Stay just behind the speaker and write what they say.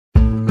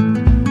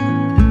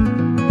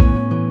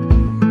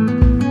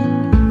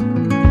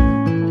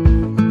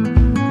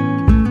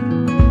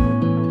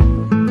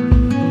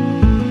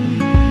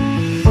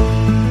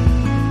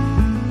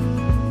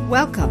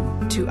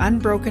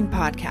Unbroken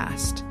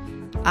podcast.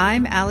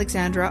 I'm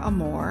Alexandra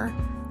Amor,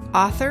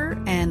 author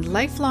and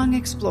lifelong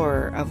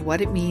explorer of what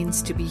it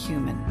means to be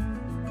human.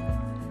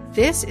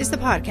 This is the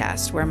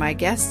podcast where my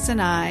guests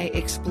and I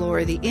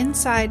explore the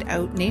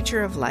inside-out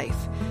nature of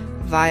life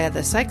via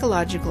the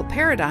psychological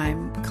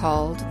paradigm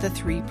called the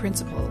Three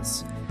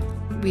Principles.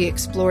 We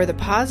explore the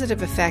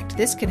positive effect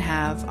this can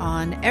have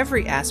on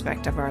every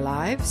aspect of our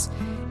lives,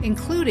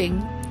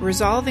 including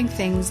resolving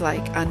things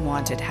like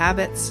unwanted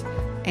habits,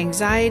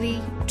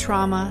 anxiety,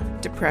 trauma,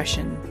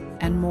 depression,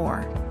 and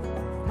more.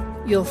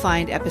 You'll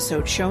find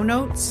episode show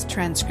notes,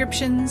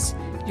 transcriptions,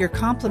 your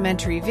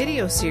complimentary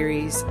video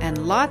series,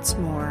 and lots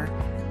more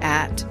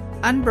at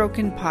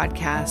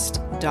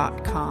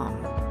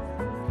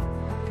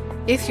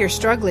unbrokenpodcast.com. If you're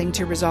struggling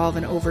to resolve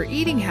an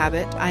overeating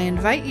habit, I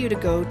invite you to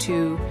go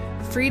to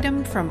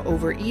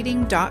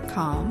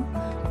freedomfromovereating.com,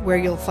 where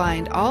you'll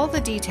find all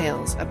the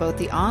details about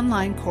the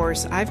online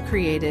course I've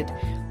created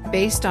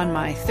based on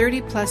my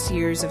 30 plus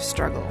years of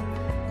struggle,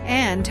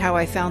 and how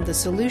I found the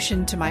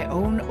solution to my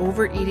own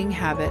overeating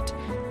habit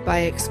by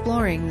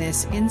exploring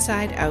this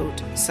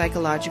inside-out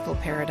psychological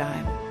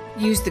paradigm.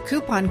 Use the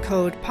coupon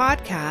code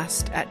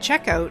PODCAST at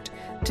checkout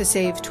to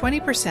save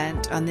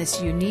 20% on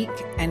this unique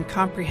and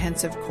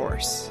comprehensive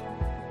course.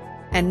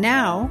 And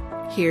now,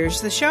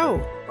 here's the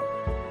show.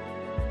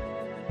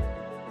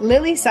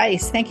 Lily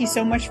Sais, thank you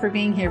so much for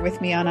being here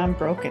with me on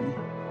Unbroken.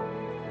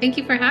 Thank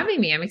you for having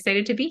me. I'm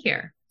excited to be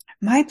here.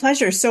 My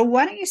pleasure. So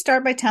why don't you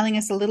start by telling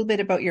us a little bit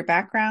about your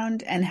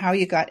background and how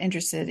you got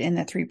interested in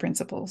the Three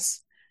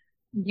Principles?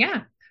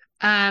 Yeah.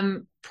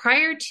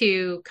 Prior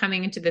to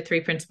coming into the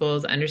Three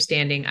Principles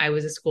understanding, I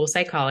was a school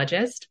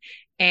psychologist.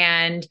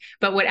 But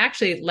what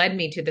actually led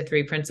me to the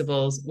Three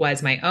Principles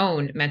was my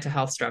own mental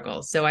health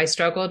struggles. So I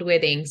struggled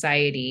with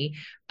anxiety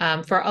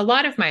for a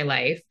lot of my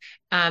life.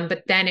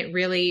 But then it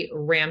really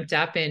ramped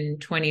up in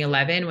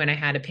 2011 when I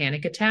had a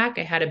panic attack.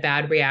 I had a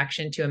bad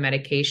reaction to a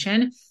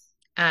medication.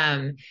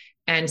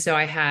 And so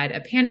I had a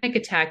panic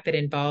attack that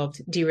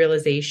involved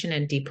derealization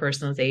and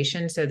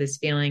depersonalization. So this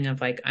feeling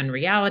of like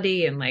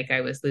unreality and like I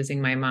was losing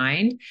my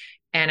mind.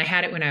 And I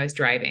had it when I was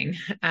driving.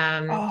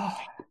 And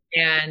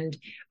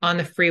on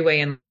the freeway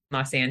in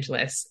Los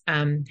Angeles.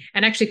 And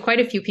actually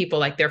quite a few people,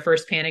 like their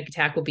first panic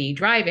attack will be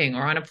driving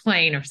or on a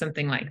plane or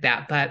something like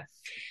that. But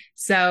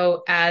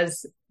so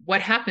as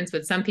what happens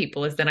with some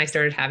people is then I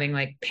started having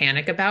like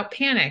panic about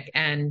panic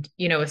and,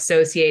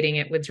 associating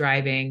it with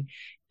driving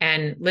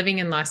and living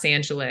in Los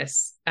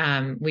Angeles.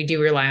 We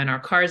do rely on our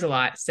cars a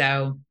lot.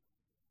 So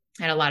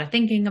I had a lot of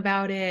thinking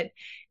about it.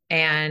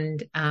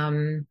 And,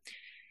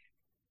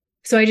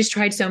 so I just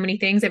tried so many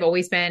things. I've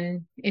always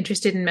been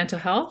interested in mental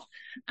health.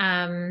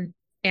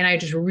 And I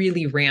just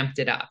really ramped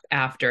it up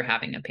after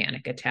having a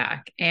panic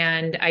attack.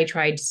 And I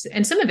tried,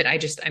 and some of it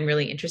I'm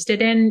really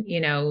interested in,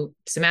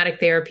 somatic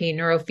therapy,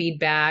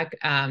 neurofeedback,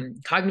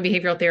 cognitive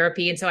behavioral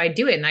therapy. And so I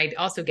do it. And I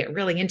also get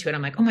really into it.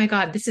 I'm like, oh my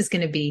God, this is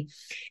going to be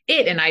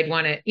it. And I'd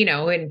want to,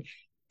 and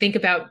think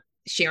about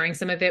sharing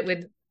some of it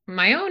with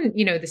my own,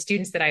 the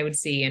students that I would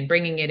see and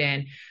bringing it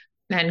in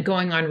and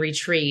going on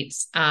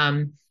retreats.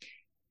 And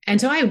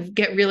so I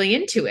get really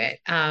into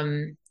it.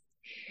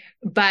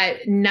 But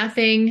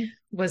nothing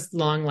was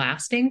long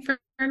lasting for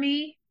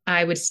me.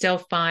 I would still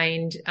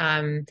find,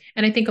 and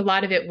I think a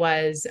lot of it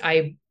was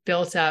I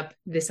built up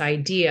this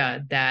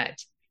idea that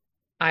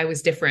I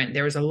was different.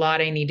 There was a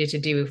lot I needed to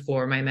do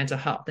for my mental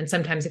health. And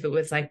sometimes if it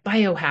was like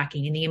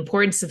biohacking and the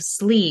importance of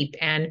sleep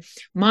and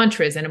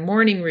mantras and a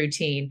morning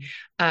routine,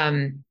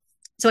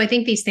 so I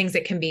think these things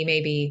that can be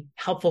maybe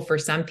helpful for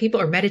some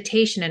people, or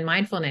meditation and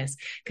mindfulness,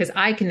 because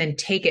I can then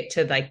take it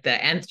to like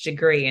the nth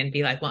degree and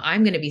be like, well,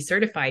 I'm going to be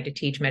certified to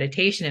teach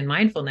meditation and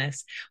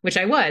mindfulness, which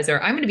I was,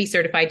 or I'm going to be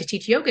certified to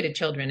teach yoga to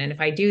children. And if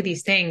I do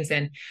these things,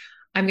 and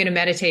I'm going to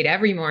meditate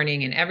every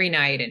morning and every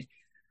night.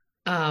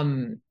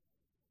 And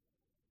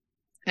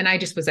I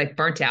just was like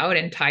burnt out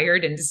and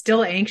tired and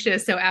still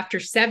anxious. So after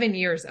 7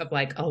 years of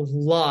like a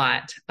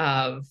lot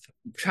of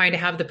trying to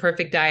have the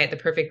perfect diet, the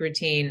perfect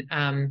routine,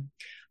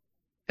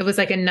 it was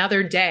like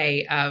another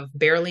day of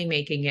barely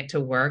making it to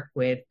work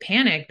with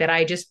panic that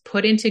I just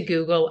put into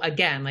Google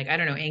again, like, I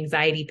don't know,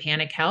 anxiety,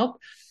 panic help.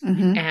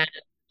 Mm-hmm. And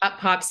up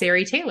popped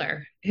Sari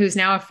Taylor, who's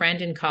now a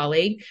friend and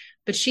colleague,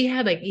 but she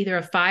had like either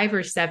a 5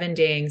 or 7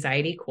 day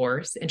anxiety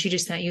course. And she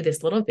just sent you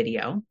this little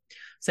video.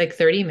 It's like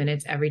 30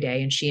 minutes every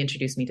day. And she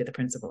introduced me to the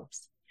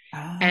principles.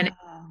 Oh. And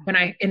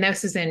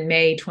this is in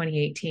May,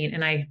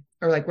 2018.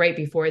 Or like right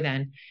before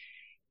then.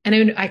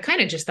 And I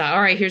kind of just thought,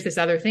 all right, here's this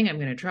other thing I'm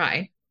going to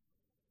try.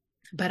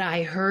 But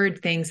I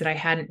heard things that I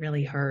hadn't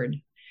really heard.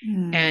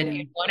 Mm-hmm.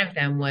 And one of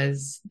them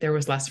was there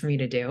was less for me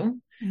to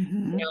do.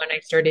 Mm-hmm. And I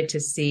started to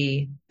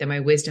see that my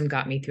wisdom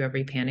got me through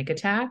every panic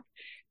attack.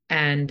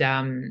 And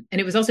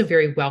it was also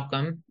very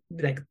welcome,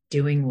 like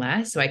doing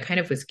less. So I kind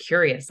of was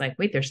curious, like,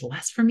 wait, there's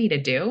less for me to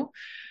do.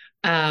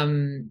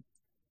 And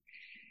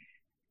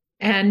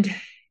then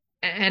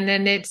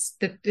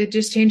it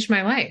just changed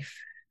my life.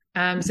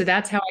 So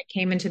that's how I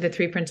came into the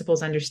Three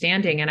Principles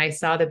understanding. And I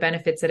saw the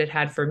benefits that it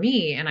had for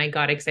me. And I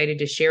got excited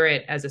to share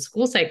it as a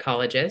school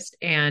psychologist.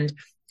 And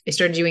I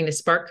started doing the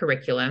Spark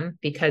curriculum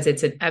because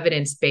it's an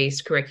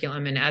evidence-based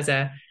curriculum. And as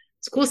a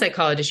school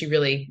psychologist,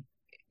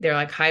 they're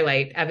like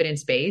highlight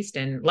evidence-based.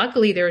 And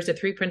luckily there's a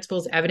 3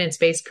 principles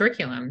evidence-based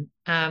curriculum.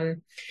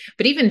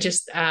 But even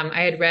just,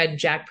 I had read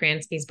Jack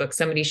Pransky's book,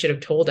 Somebody Should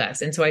Have Told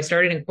Us. And so I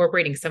started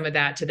incorporating some of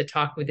that to the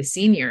talk with the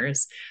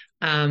seniors.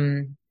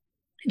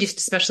 Just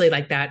especially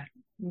like that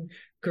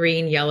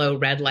green, yellow,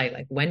 red light,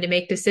 like when to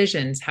make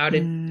decisions, how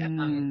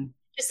to,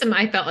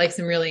 I felt like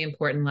some really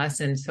important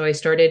lessons. So I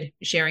started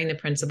sharing the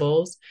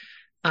principles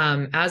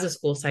as a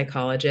school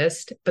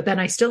psychologist, but then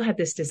I still had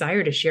this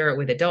desire to share it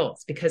with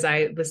adults because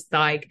I was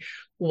like,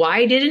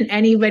 why didn't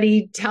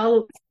anybody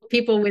tell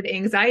people with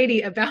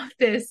anxiety about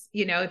this?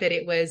 That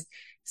it was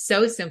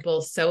so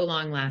simple, so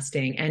long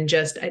lasting. And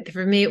just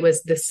for me, it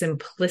was the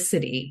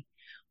simplicity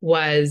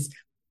was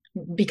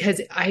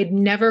because I had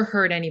never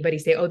heard anybody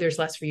say, oh, there's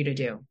less for you to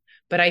do.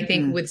 But I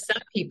think with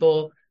some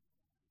people,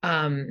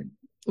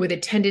 with a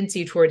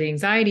tendency toward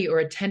anxiety or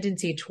a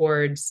tendency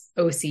towards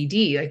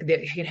OCD, like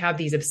they can have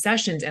these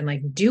obsessions and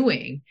like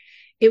doing,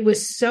 it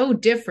was so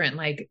different.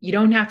 Like, you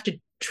don't have to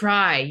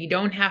try, you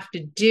don't have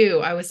to do.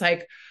 I was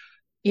like,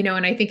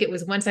 and I think it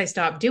was once I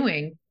stopped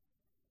doing,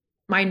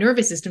 my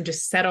nervous system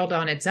just settled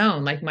on its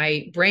own. Like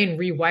my brain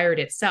rewired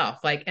itself.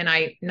 Like, and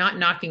I, not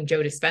knocking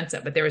Joe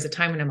Dispenza, but there was a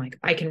time when I'm like,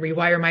 I can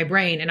rewire my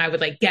brain. And I would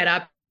like get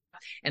up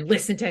and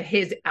listen to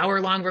his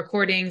hour-long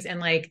recordings and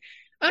like,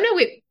 oh no,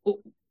 wait,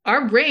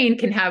 our brain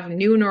can have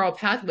new neural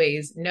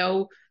pathways,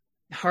 no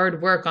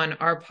hard work on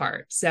our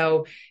part.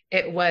 So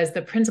it was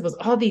the principles,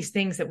 all these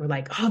things that were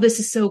like, oh, this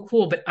is so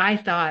cool. But I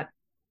thought,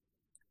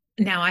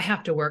 now I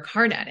have to work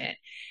hard at it.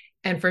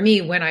 And for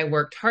me, when I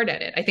worked hard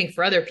at it, I think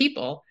for other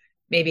people,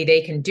 maybe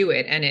they can do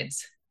it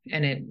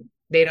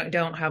they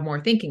don't have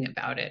more thinking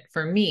about it.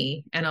 For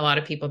me, and a lot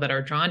of people that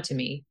are drawn to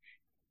me,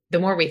 the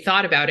more we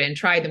thought about it and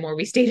tried, the more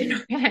we stayed in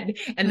our head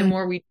and the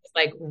more we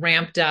like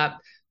ramped up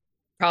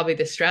probably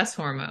the stress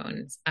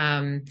hormones.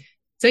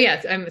 So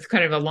yeah, it's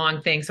kind of a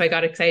long thing. So I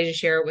got excited to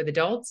share it with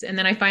adults. And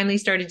then I finally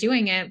started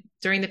doing it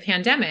during the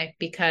pandemic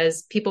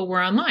because people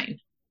were online.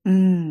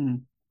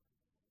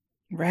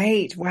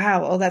 Right.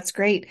 Wow. Oh, that's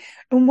great.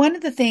 And one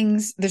of the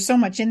things, there's so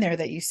much in there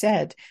that you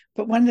said,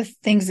 but one of the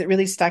things that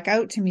really stuck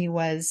out to me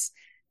was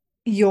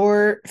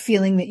your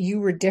feeling that you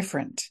were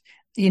different,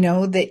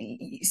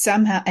 that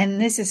somehow,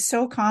 and this is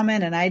so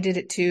common, and I did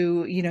it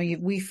too,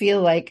 we feel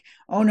like,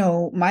 oh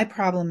no, my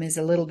problem is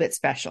a little bit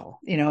special.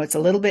 It's a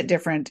little bit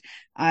different.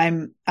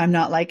 I'm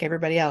not like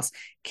everybody else.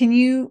 Can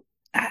you,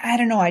 I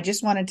don't know. I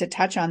just wanted to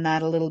touch on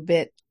that a little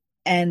bit.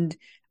 And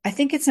I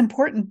think it's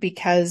important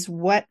because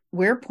what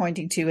we're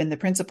pointing to in the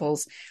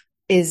principles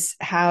is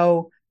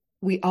how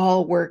we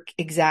all work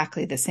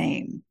exactly the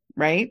same,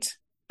 right?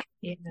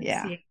 Yes,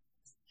 yeah. Yes.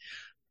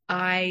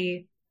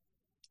 I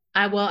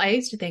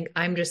used to think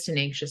I'm just an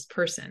anxious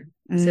person.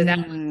 So that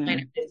was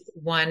kind of this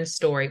one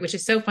story, which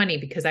is so funny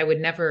because I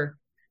would never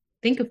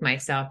think of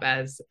myself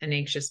as an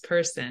anxious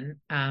person.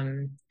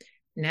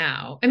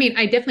 Now, I mean,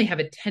 I definitely have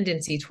a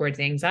tendency towards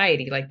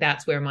anxiety. Like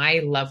that's where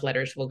my love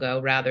letters will go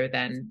rather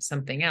than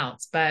something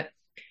else. But,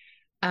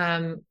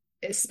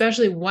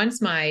 especially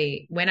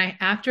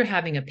after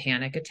having a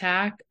panic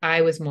attack,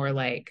 I was more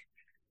like,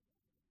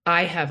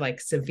 I have like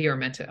severe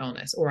mental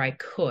illness, or I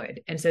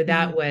could. And so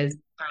that was,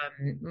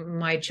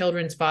 my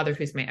children's father,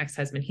 who's my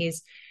ex-husband.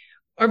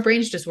 Our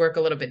brains just work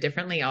a little bit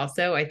differently.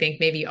 Also, I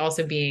think maybe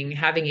also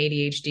having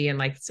ADHD and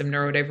like some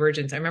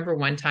neurodivergence. I remember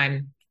one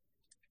time,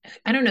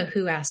 I don't know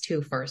who asked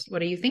who first,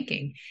 what are you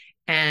thinking?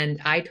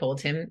 And I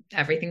told him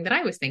everything that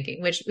I was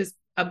thinking, which was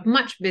a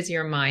much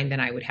busier mind than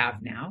I would have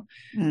now.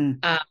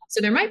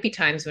 So there might be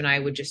times when I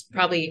would just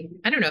probably,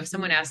 I don't know, if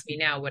someone asked me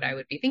now what I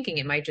would be thinking,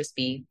 it might just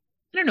be,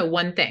 I don't know,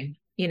 one thing,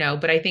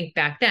 but I think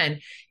back then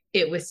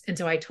it was, and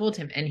so I told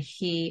him and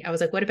I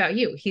was like, what about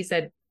you? He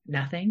said,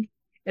 nothing.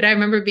 And I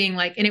remember being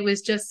like, and it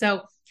was just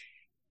so,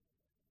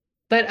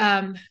 but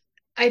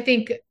I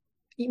think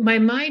my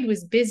mind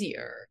was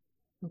busier,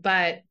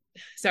 but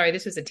sorry,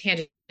 this was a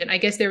tangent. And I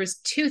guess there was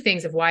 2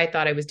 things of why I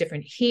thought I was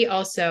different. He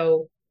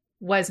also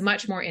was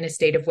much more in a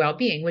state of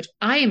well-being, which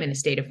I am in a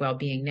state of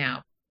well-being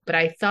now. But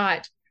I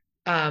thought,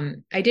 I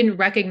didn't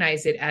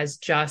recognize it as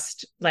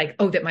just like,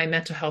 oh, that my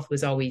mental health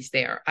was always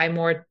there. I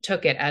more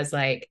took it as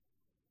like,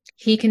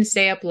 he can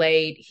stay up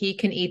late, he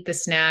can eat the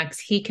snacks,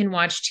 he can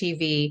watch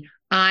TV.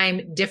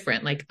 I'm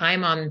different. Like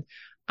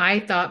I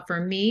thought for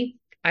me,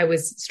 I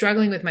was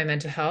struggling with my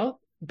mental health,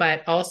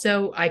 but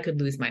also I could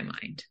lose my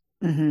mind.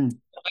 I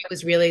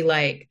was really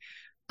like,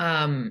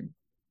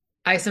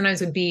 I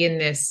sometimes would be in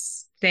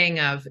this thing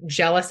of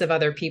jealous of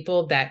other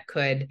people that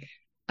could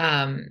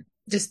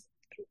just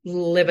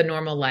live a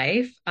normal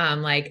life.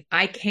 Like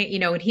I can't,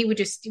 and he would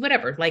just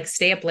whatever, like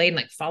stay up late and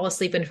like fall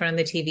asleep in front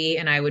of the TV.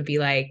 And I would be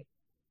like,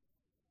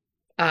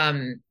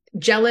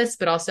 jealous,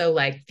 but also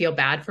like feel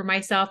bad for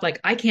myself. Like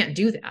I can't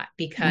do that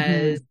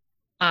because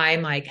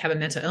I'm like have a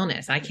mental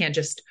illness. I can't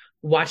just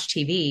watch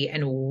TV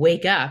and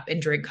wake up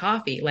and drink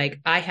coffee. Like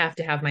I have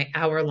to have my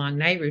hour-long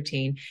night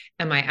routine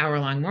and my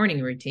hour-long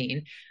morning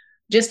routine.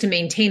 just to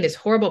maintain this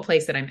horrible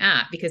place that I'm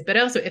at. But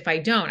also if I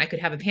don't, I could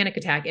have a panic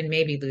attack and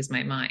maybe lose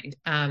my mind.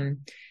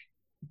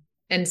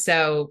 And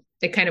so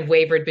it kind of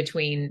wavered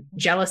between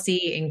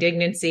jealousy,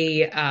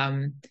 indignancy,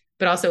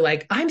 but also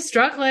like, I'm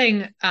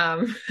struggling.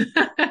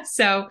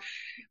 So,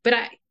 but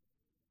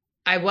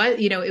I was,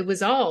 it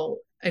was all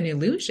an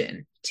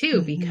illusion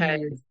too, because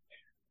Mm-hmm.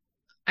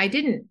 I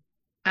didn't,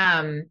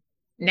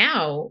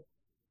 now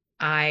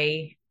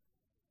I,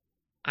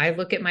 I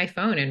look at my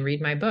phone and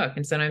read my book.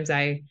 And sometimes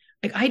I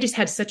just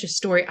had such a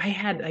story.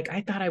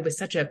 I thought I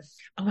was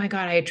oh my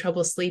God, I had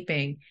trouble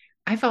sleeping.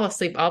 I fall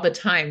asleep all the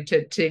time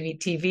to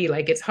TV.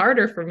 Like it's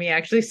harder for me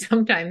actually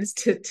sometimes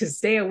to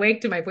stay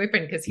awake to my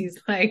boyfriend because he's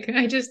like,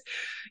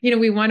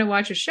 we want to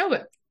watch a show.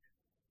 But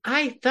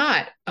I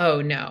thought,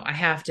 oh no,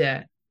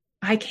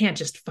 I can't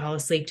just fall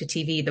asleep to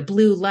TV, the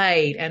blue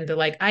light and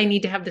I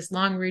need to have this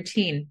long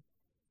routine.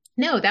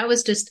 No, that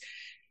was just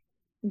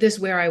this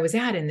where I was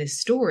at in this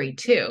story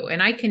too.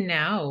 And I can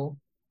now,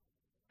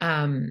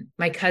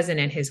 my cousin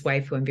and his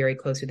wife, who I'm very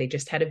close with, they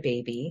just had a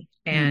baby.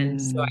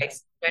 And so Mm. I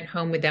went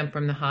home with them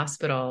from the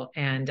hospital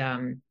and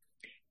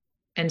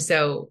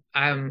so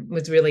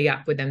was really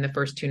up with them the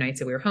first 2 nights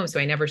that we were home. So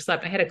I never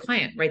slept. I had a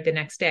client right the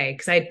next day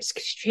because I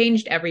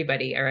changed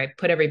everybody or I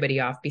put everybody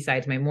off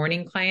besides my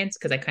morning clients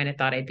because I kind of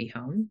thought I'd be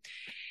home.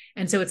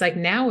 And so it's like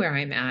now where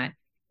I'm at,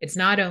 it's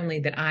not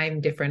only that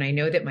I'm different, I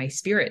know that my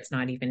spirit's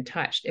not even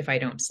touched if I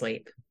don't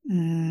sleep.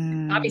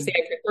 Mm. Obviously,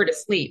 I prefer to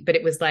sleep, but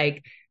it was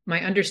like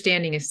my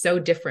understanding is so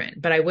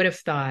different. But I would have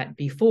thought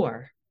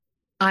before,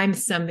 I'm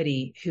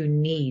somebody who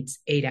needs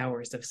 8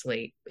 hours of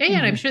sleep.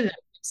 And I'm Mm. sure that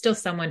I'm still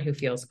someone who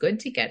feels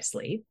good to get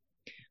sleep.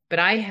 But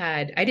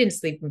I didn't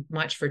sleep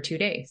much for 2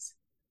 days.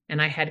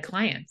 And I had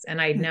clients and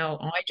I know,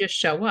 I just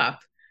show up.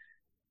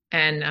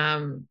 And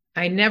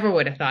I never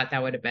would have thought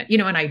that would have been,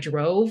 and I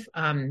drove,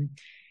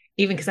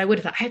 even because I would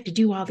have thought I have to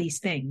do all these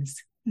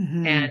things.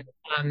 Mm-hmm.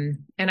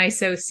 And I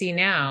so see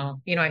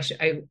now,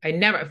 I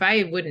never, if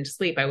I wouldn't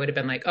sleep, I would have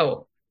been like,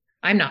 oh,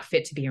 I'm not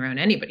fit to be around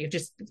anybody.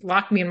 Just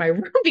locked me in my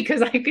room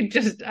because I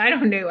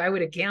don't know, I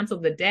would have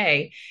canceled the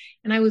day.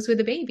 And I was with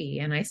a baby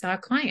and I saw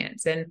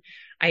clients and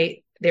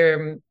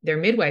their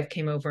midwife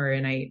came over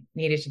and I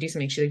needed to do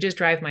something. She's like, just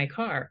drive my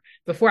car.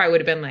 Before I would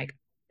have been like,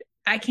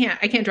 I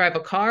can't drive a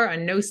car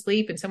on no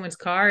sleep in someone's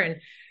car. And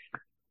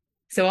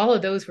so all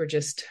of those were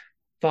just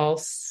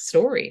false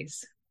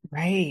stories.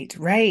 Right,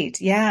 right.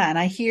 Yeah. And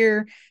I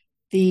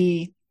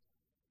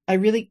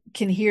really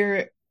can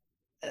hear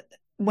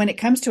when it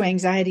comes to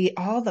anxiety,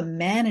 all the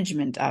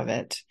management of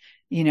it,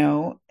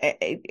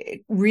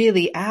 it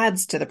really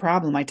adds to the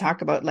problem. I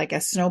talk about like a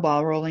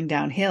snowball rolling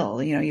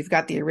downhill. You've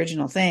got the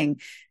original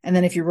thing. And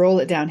then if you roll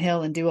it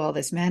downhill and do all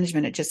this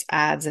management, it just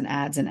adds and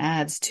adds and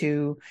adds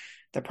to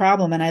the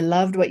problem. And I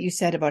loved what you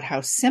said about how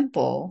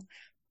simple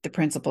the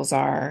principles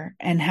are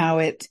and how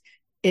it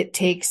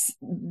takes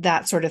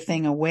that sort of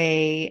thing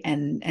away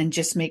and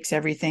just makes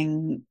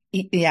everything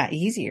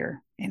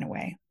easier in a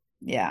way.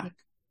 Yeah.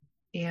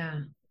 Yeah.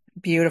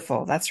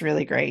 Beautiful. That's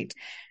really great.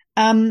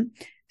 Um,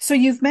 so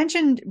you've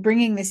mentioned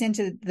bringing this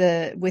into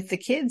with the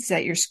kids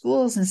at your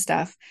schools and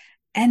stuff.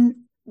 And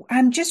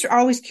I'm just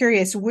always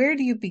curious, where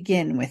do you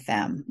begin with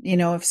them?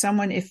 If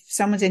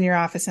someone's in your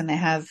office and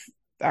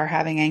are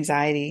having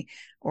anxiety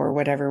or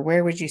whatever,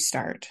 where would you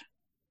start?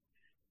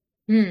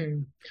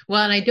 Hmm.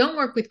 Well, and I don't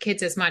work with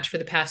kids as much for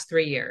the past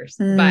 3 years,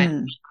 but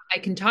Mm. I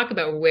can talk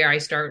about where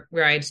I'd start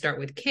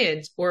with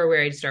kids or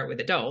where I'd start with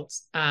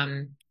adults.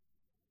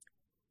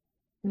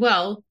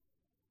 Well,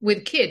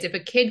 with kids, if a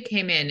kid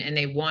came in and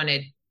they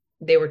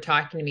were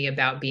talking to me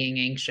about being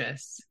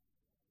anxious,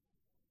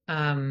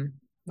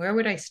 where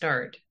would I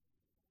start?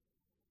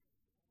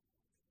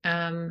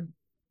 Um,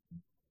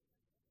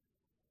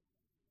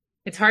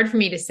 it's hard for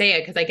me to say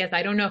it because I guess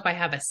I don't know if I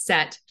have a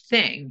set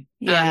thing,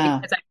 Yeah.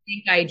 because I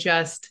think I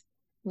just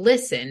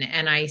listen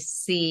and I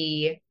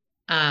see,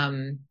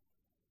 I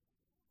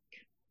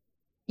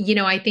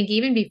think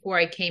even before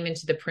I came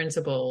into the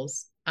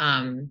principles,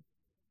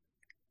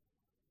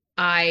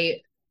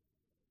 I,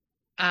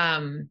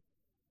 um,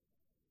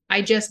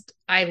 I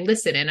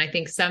listen and I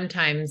think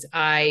sometimes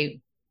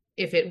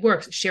if it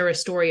works, share a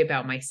story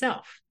about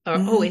myself or,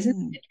 oh, isn't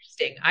Mm. it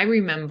interesting? I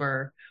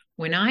remember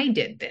when I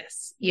did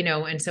this,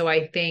 and so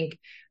I think,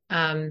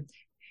 and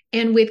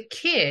with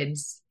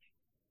kids,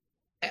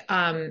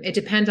 it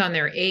depends on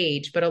their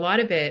age, but a lot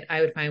of it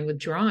I would find with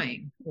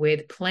drawing,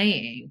 with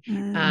playing,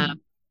 Mm.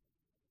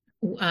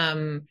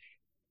 um,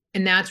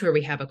 and that's where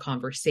we have a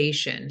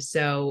conversation.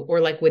 So, or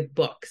like with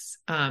books.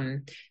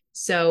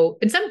 So,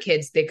 and some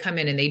kids, they come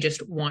in and they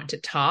just want to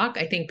talk,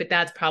 I think, but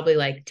that's probably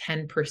like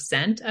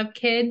 10% of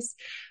kids.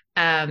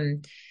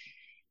 Um,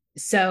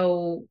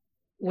 so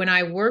when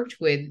I worked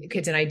with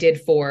kids, and I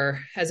did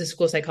as a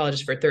school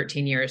psychologist for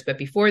 13 years, but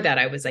before that,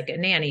 I was like a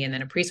nanny and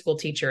then a preschool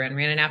teacher and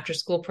ran an after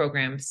school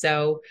program.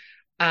 So,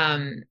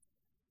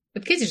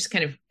 with kids, just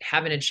kind of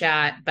having a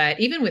chat. But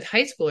even with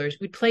high schoolers,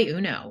 we'd play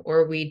Uno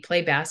or we'd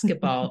play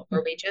basketball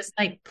or we just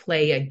like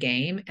play a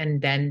game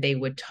and then they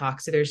would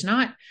talk. So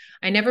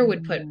I never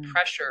would put Mm.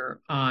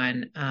 pressure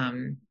on,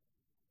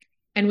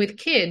 And with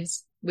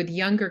kids, with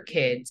younger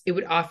kids, it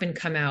would often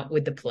come out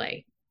with the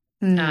play.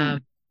 Mm,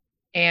 Um,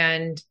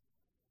 and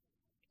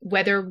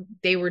whether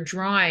they were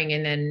drawing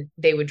and then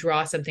they would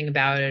draw something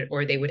about it,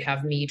 or they would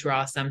have me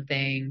draw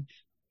something.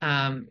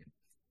 Um,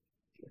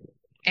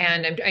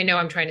 and I know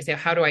I'm trying to say,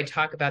 how do I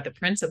talk about the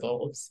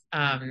principles?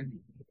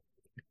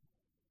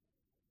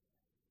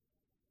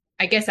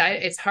 I guess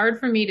it's hard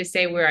for me to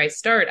say where I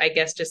start, I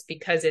guess, just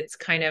because it's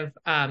kind of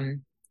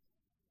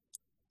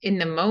in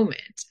the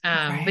moment.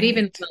 But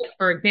even, right. like,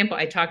 for example,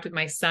 I talked with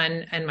my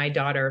son and my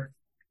daughter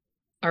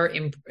are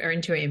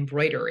into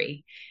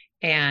embroidery.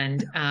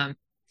 And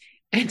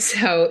and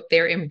so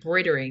they're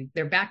embroidering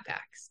their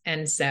backpacks.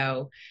 And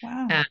so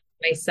Wow.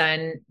 my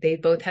son, they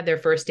both had their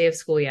first day of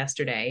school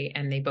yesterday,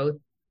 and they both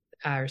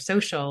are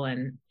social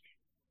and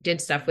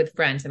did stuff with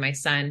friends. And my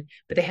son,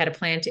 but they had a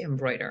plan to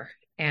embroider.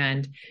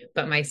 And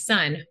but my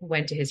son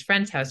went to his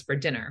friend's house for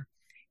dinner.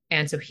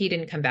 And so he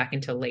didn't come back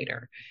until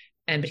later.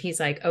 But he's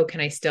like, "Oh,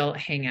 can I still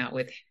hang out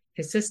with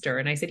his sister?"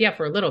 And I said, "Yeah,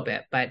 for a little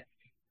bit."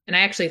 And I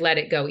actually let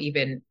it go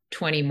even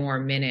 20 more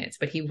minutes,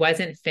 but he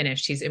wasn't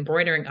finished. He's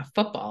embroidering a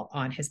football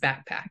on his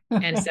backpack.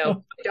 And so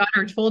my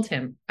daughter told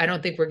him, "I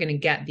don't think we're going to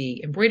get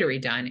the embroidery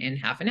done in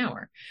half an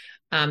hour."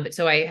 But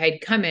so I had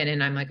come in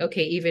and I'm like,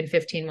 okay, even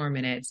 15 more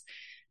minutes.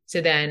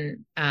 So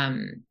then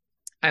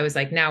I was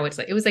like, now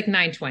it was like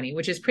 9:20,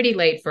 which is pretty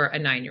late for a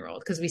 9-year-old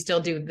because we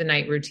still do the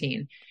night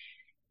routine,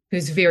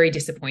 who's very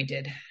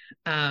disappointed.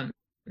 Um,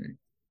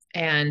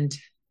 and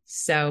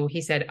so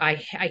he said, I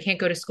can't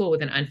go to school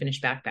with an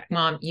unfinished backpack.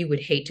 Mom, you would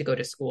hate to go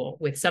to school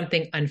with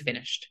something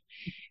unfinished.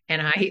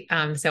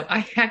 And so I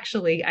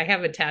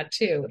have a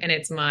tattoo, and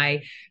it's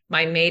my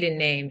maiden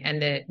name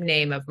and the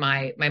name of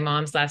my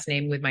mom's last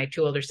name with my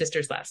two older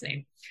sisters' last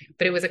name.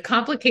 But it was a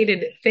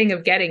complicated thing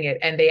of getting it,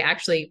 and they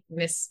actually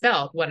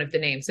misspelled one of the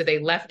names. So they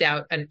left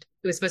out, and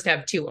it was supposed to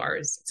have two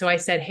R's. So I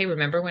said, "Hey,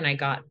 remember when I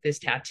got this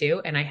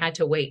tattoo?" And I had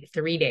to wait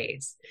 3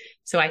 days.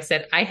 So I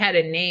said, I had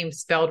a name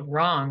spelled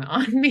wrong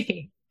on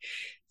me.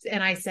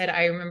 And I said,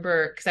 I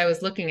remember, because I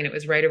was looking and it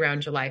was right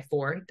around July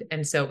 4th.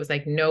 And so it was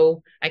like,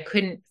 no, I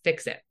couldn't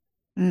fix it.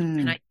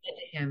 And I Mm, said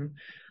to him,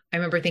 I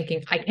remember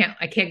thinking, I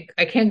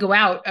can't go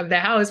out of the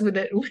house with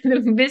with a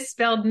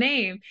misspelled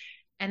name.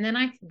 And then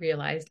I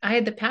realized I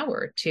had the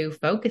power to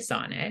focus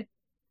on it,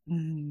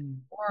 mm,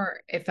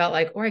 or it felt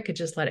like, or I could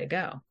just let it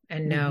go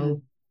and hmm.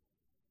 know.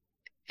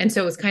 And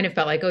so it was kind of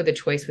felt like, oh, the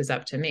choice was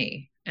up to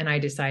me. And I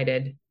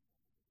decided,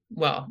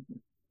 well,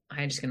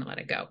 I'm just going to let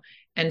it go.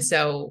 And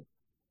so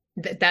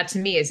that to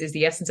me is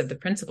the essence of the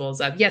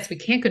principles of, yes, we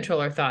can't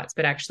control our thoughts,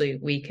 but actually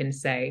we can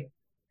say,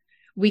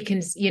 we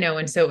can,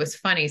 and so it was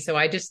funny. So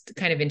I just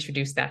kind of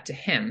introduced that to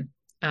him.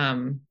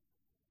 Um,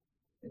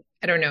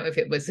 I don't know if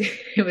it was,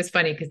 it was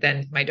funny because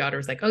then my daughter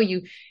was like, "Oh,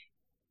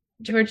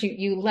 George,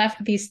 you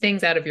left these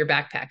things out of your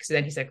backpack." So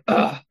then he's like,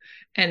 "Oh."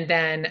 And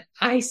then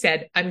I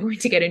said, "I'm going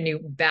to get a new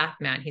bath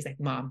mat." He's like,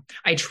 "Mom,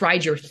 I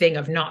tried your thing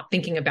of not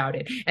thinking about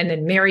it. And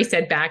then Mary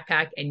said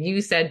backpack and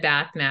you said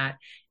bath mat."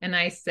 And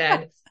I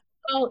said,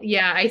 "Oh,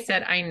 yeah." I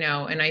said, "I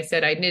know." And I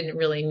said, "I didn't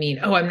really mean,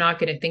 oh, I'm not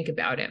going to think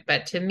about it."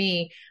 But to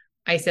me,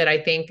 I said, I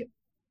think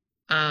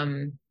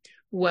um,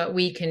 what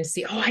we can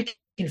see, oh, I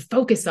can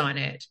focus on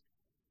it.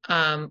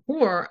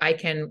 Or I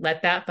can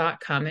let that thought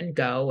come and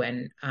go.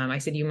 And I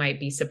said, you might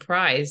be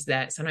surprised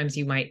that sometimes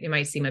it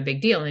might seem a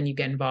big deal and you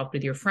get involved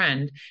with your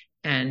friend.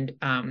 And,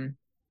 um,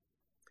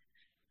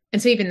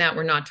 and so even that,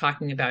 we're not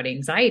talking about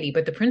anxiety,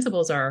 but the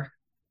principles are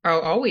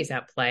always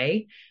at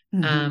play.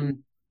 Um, Hmm.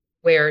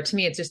 where to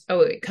me, it's just,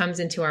 oh, it comes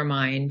into our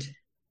mind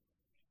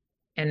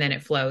and then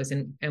it flows,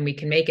 and we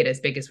can make it as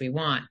big as we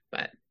want.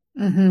 But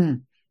Hmm.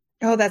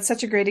 Oh, that's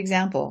such a great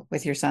example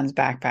with your son's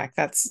backpack.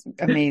 That's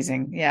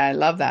amazing. Yeah, I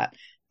love that.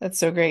 That's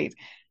so great.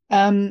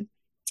 Um,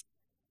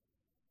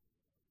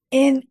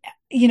 and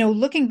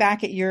looking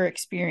back at your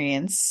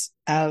experience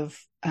of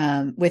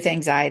with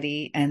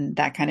anxiety and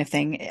that kind of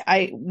thing,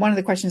 I one of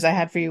the questions I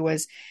had for you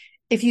was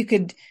if you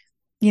could,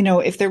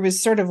 if there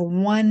was sort of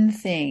one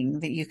thing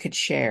that you could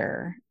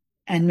share,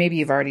 and maybe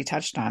you've already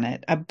touched on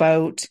it,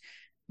 about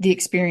the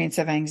experience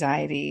of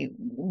anxiety,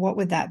 what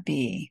would that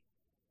be?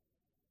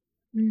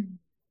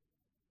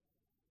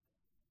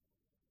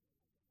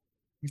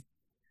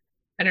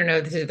 I don't know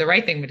if this is the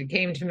right thing, but it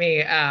came to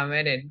me,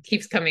 and it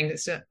keeps coming.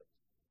 So,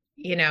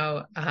 you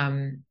know,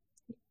 um,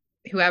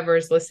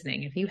 whoever's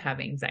listening, if you have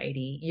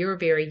anxiety, you're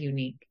very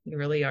unique. You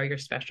really are. You're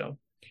special,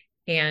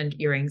 and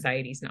your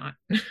anxiety's not.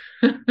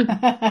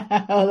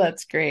 Oh,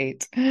 that's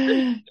great.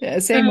 Yeah,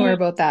 say more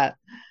about that.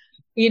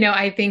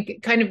 I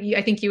think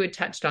I think you had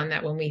touched on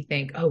that when we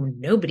think, oh,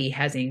 nobody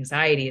has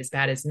anxiety as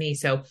bad as me.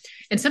 So,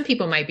 and some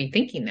people might be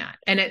thinking that.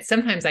 And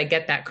sometimes I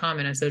get that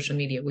comment on social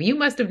media. Well, you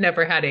must have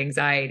never had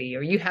anxiety,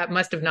 or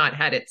must have not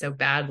had it so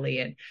badly.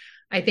 And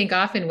I think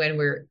often when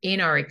we're in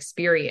our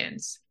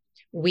experience,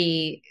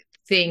 we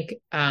think,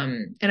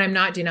 and I'm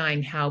not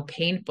denying how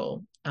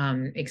painful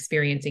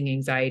experiencing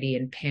anxiety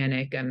and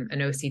panic, and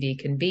OCD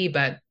can be,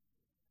 but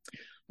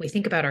we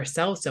think about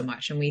ourselves so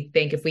much, and we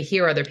think if we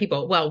hear other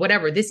people, well,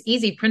 whatever, this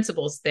easy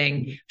principles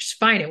thing,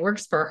 fine, it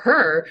works for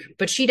her,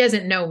 but she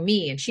doesn't know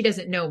me, and she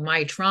doesn't know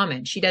my trauma,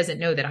 and she doesn't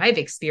know that I've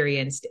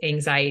experienced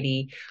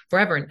anxiety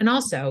forever. And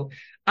also,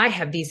 I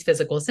have these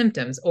physical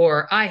symptoms,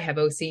 or I have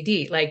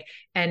OCD. Like,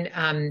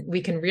 and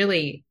we can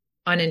really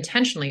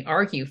unintentionally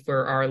argue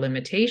for our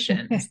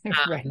limitations.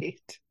 Right.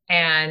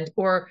 And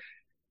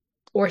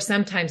or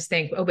sometimes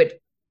think, oh, but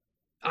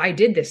I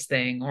did this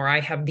thing, or I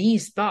have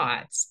these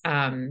thoughts,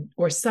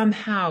 or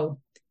somehow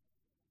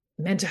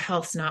mental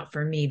health's not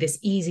for me. This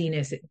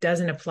easiness, it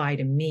doesn't apply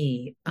to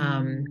me.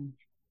 Or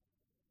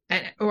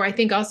I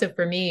think also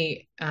for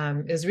me,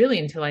 it was really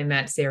until I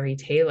met Sari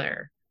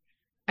Taylor.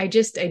 I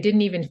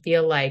didn't even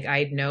feel like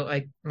I'd know,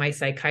 like my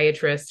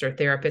psychiatrist or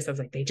therapist, I was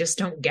like, they just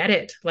don't get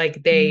it.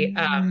 Like I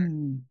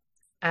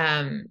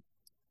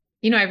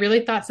really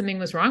thought something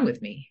was wrong with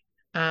me.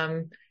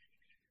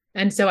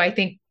 And so I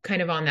think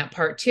kind of on that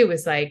part too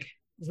is like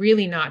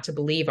really not to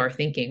believe our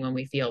thinking when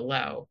we feel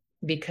low,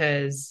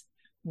 because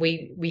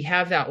we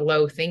have that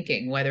low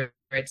thinking, whether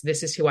it's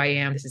this is who I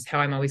am, this is how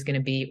I'm always going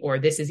to be, or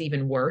this is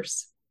even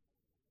worse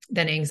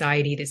than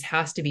anxiety, this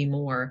has to be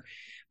more.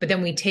 But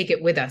then we take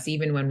it with us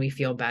even when we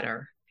feel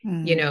better.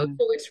 So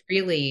it's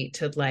really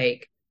to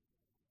like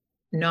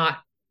not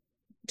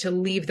to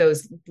leave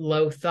those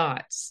low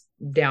thoughts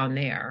down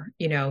there,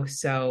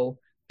 so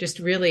just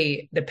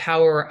really the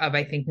power of,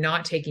 I think,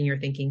 not taking your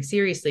thinking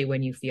seriously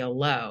when you feel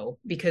low,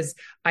 because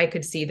I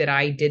could see that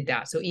I did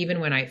that. So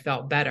even when I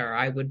felt better,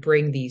 I would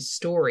bring these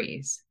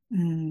stories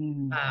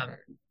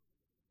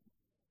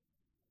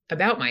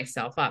about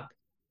myself up.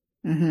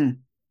 Mm-hmm.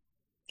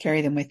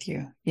 Carry them with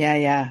you.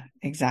 Yeah,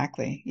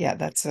 exactly. Yeah,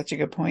 that's such a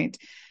good point.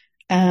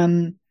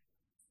 And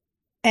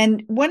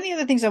one of the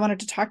other things I wanted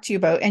to talk to you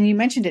about, and you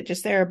mentioned it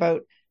just there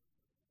about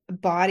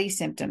body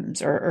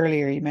symptoms, or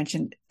earlier you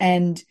mentioned,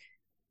 and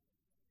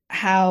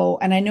how,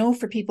 and I know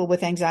for people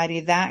with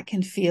anxiety, that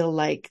can feel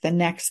like the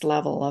next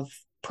level of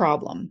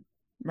problem,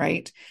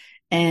 right?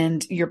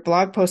 And your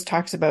blog post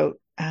talks about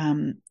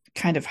kind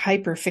of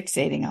hyper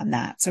fixating on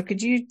that. So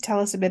could you tell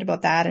us a bit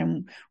about that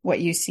and what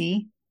you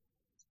see?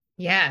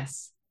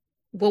 Yes.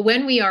 Well,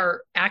 when we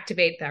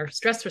activate our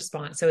stress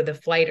response, so the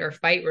flight or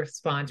fight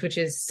response, which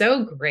is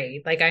so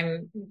great, like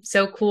I'm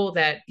so cool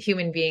that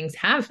human beings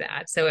have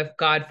that. So if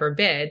God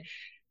forbid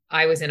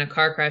I was in a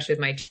car crash with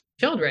my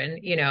children,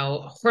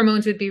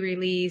 hormones would be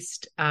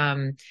released,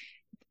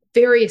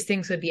 various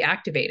things would be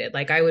activated.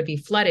 Like I would be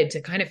flooded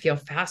to kind of feel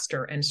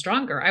faster and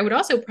stronger. I would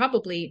also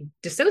probably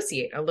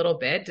dissociate a little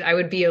bit. I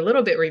would be a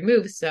little bit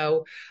removed.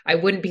 So I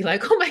wouldn't be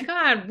like, oh my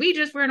God, we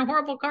just were in a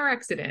horrible car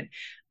accident.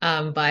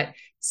 But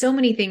so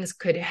many things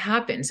could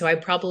happen. So I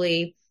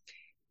probably,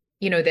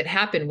 that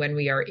happen when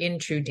we are in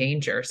true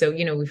danger. So,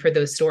 we've heard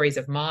those stories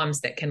of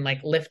moms that can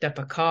like lift up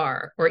a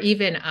car, or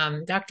even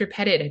Dr.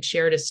 Pettit had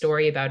shared a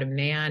story about a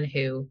man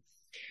who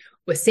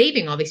was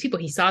saving all these people.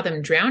 He saw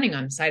them drowning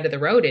on the side of the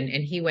road, and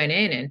he went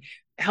in and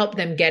helped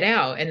them get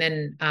out. And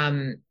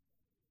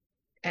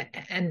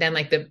then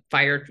like the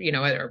fire,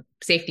 or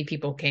safety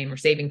people came, or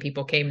saving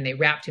people came, and they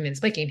wrapped him in his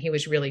blanket, and he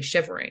was really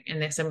shivering.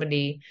 And then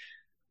somebody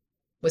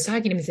was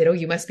talking to him and said, "Oh,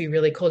 you must be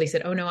really cold." He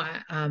said, "Oh no,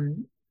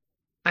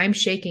 I'm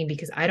shaking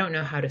because I don't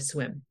know how to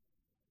swim."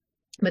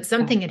 But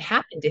something had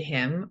happened to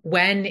him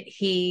and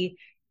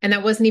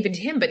that wasn't even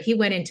to him, but he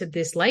went into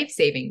this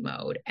life-saving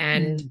mode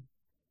and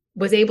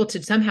was able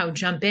to somehow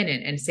jump in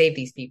and save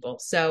these people.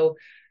 So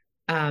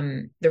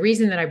the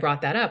reason that I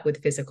brought that up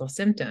with physical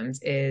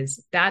symptoms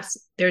is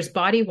there's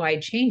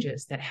body-wide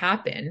changes that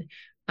happen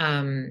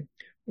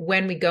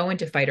when we go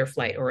into fight or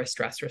flight or a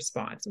stress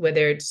response,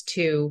 whether it's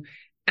to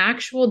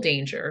actual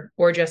danger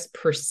or just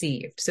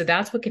perceived. So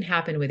that's what can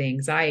happen with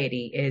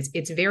anxiety is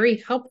it's very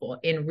helpful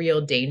in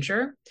real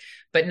danger,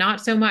 but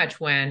not so much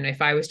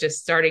if I just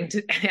started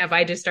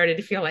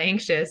to feel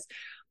anxious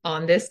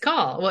on this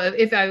call. Well,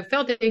 if I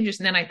felt anxious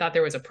and then I thought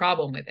there was a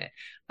problem with it.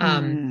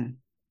 And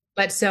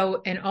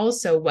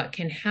also what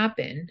can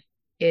happen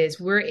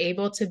is we're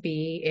able to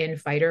be in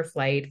fight or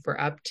flight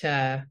for up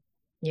to,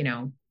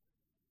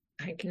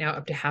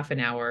 up to half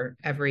an hour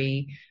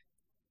every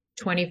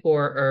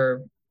 24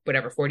 or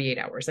whatever, 48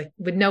 hours, like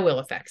with no ill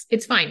effects.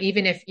 It's fine.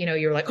 Even if,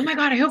 you're like, oh my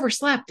God, I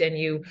overslept, and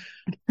you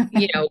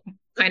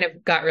kind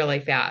of got really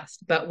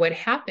fast. But what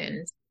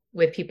happens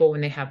with people when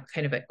they have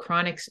kind of a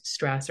chronic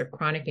stress or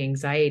chronic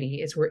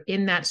anxiety is we're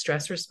in that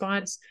stress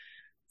response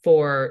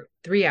for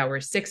 3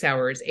 hours, 6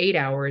 hours, 8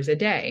 hours a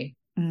day,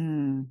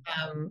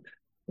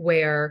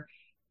 where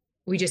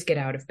we just get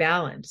out of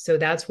balance. So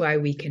that's why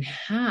we can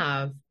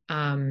have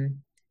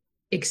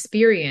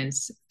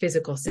experience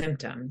physical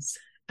symptoms.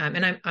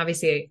 And I'm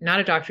obviously not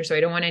a doctor, so I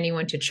don't want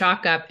anyone to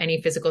chalk up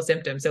any physical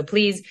symptoms. So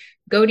please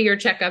go to your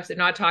checkups. I'm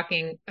not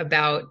talking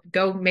about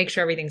go make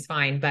sure everything's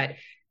fine. But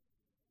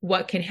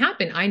what can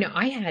happen, I know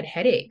I had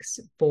headaches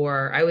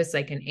I was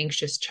like an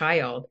anxious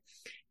child,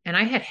 and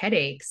I had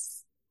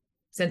headaches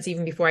since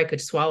even before I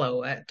could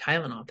swallow a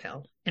Tylenol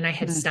pill. And I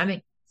had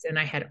stomach and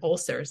I had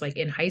ulcers like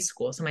in high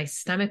school. So my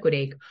stomach would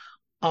ache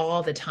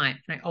all the time.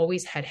 And I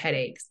always had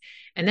headaches.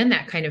 And then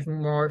that kind of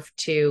morphed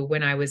to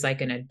when I was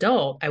like an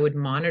adult, I would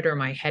monitor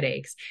my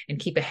headaches and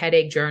keep a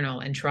headache journal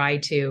and try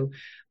to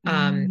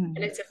and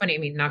Mm-hmm. it's so funny. I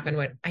mean, knock on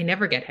wood, I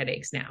never get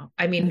headaches now.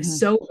 I mean, Mm-hmm.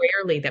 so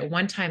rarely that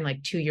one time,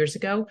 like 2 years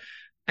ago,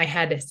 I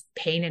had this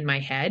pain in my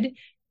head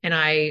and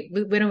I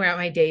went around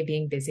my day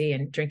being busy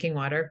and drinking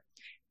water.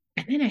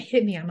 And then it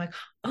hit me. I'm like,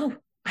 oh,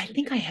 I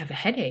think I have a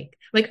headache.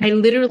 Like I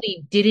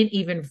literally didn't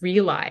even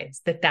realize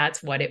that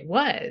that's what it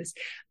was.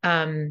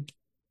 Um,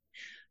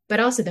 but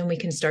also then we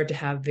can start to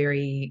have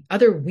very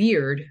other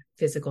weird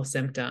physical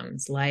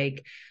symptoms.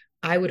 Like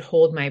I would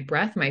hold my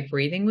breath, my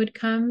breathing would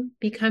become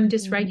Mm-hmm.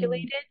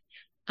 dysregulated.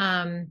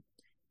 Um,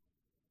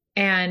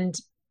 and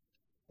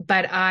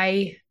but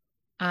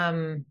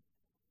um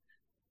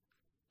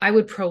I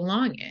would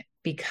prolong it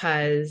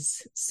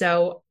because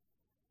so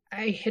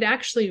I had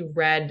actually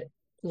read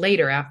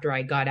later after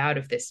I got out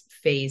of this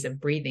phase of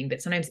breathing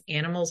that sometimes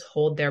animals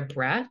hold their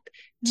breath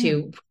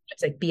to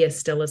it's like be as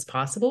still as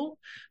possible,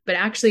 but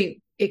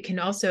actually it can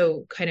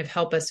also kind of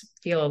help us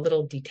feel a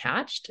little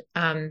detached.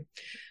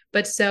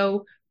 But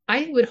so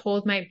I would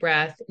hold my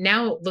breath.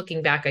 Now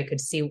looking back, I could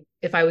see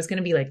if I was going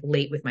to be like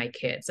late with my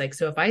kids. Like,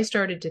 so if I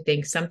started to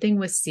think something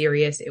was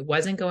serious, it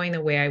wasn't going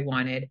the way I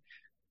wanted,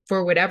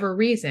 for whatever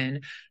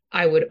reason,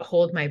 I would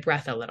hold my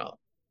breath a little.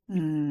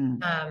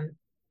 Mm-hmm. Um,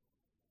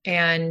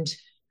 and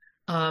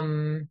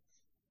um,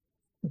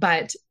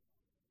 but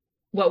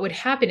what would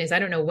happen is I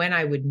don't know when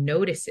I would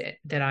notice it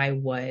that I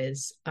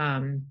was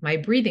my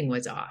breathing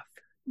was off.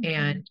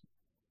 And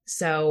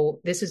so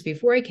this was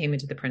before I came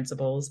into the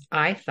principles.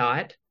 I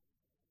thought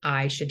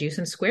I should do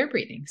some square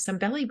breathing, some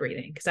belly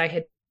breathing, because I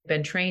had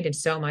been trained in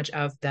so much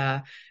of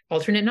the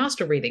alternate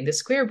nostril breathing, the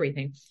square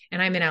breathing.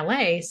 And I'm in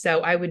LA, so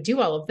I would do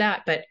all of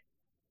that, but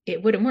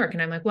it wouldn't work.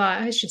 And I'm like, well,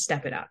 I should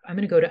step it up. I'm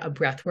going to go to a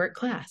breathwork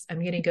class. I'm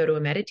going to go to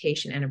a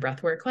meditation and a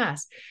breathwork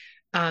class.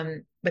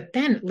 But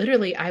then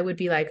literally I would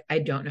be like, I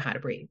don't know how to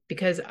breathe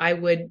because I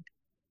would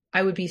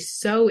be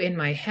so in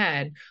my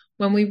head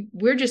when we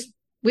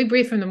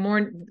breathe from the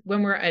morning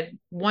when we're at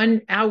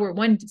 1 hour,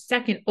 1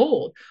 second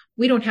old.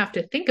 We don't have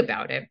to think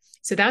about it.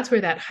 So that's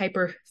where that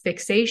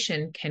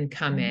hyperfixation can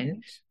come in, Right.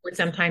 with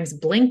sometimes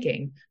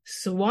blinking,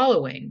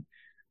 swallowing,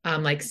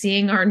 like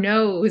seeing our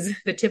nose,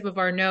 the tip of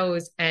our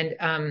nose,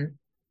 um,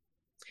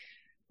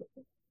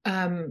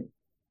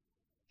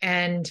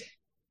 and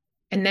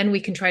and then we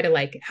can try to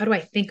like, how do I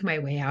think my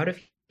way out of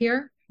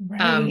here,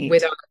 Right.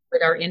 with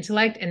our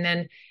intellect, and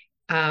then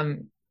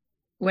um,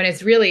 when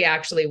it's really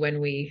actually when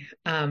we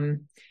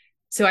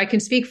so I can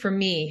speak for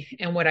me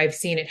and what I've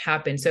seen it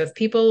happen. So if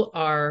people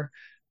are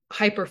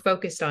hyper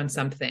focused on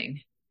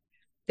something,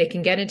 they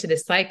can get into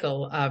this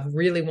cycle of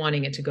really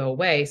wanting it to go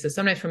away. So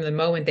sometimes from the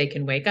moment they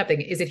can wake up, they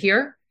can, is it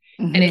here?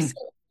 And Mm-hmm. it's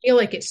feel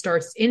like it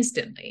starts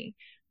instantly.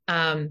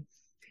 Um,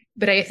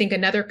 but I think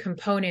another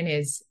component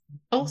is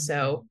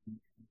also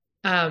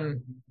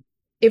um,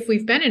 if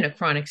we've been in a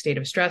chronic state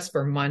of stress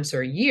for months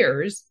or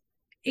years,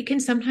 it can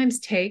sometimes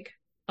take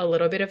a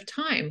little bit of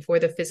time for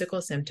the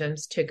physical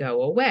symptoms to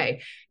go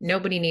away.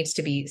 Nobody needs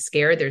to be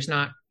scared. There's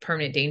not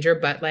permanent danger,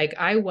 but like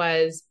I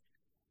was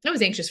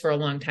anxious for a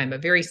long time,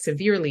 but very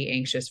severely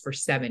anxious for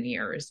 7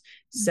 years.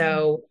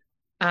 So,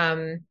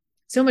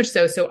 so much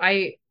so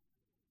I,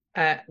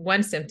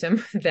 one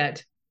symptom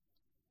that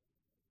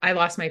I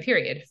lost my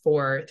period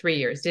for 3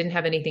 years. Didn't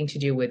have anything to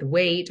do with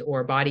weight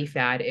or body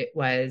fat. It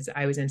was,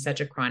 I was in such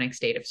a chronic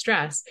state of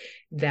stress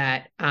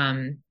that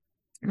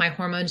my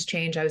hormones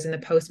changed. I was in the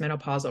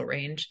postmenopausal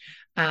range.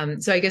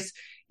 So I guess,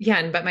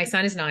 yeah, but my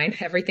son is 9.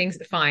 Everything's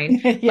fine.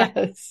 But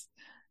Yes.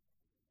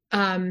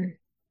 um,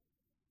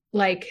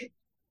 like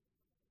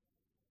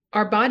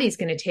our body's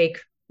going to take,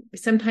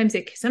 sometimes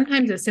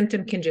a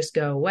symptom can just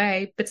go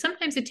away, but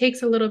sometimes it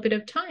takes a little bit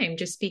of time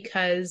just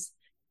because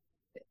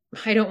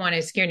I don't want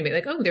to scare anybody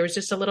like, oh, there was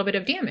just a little bit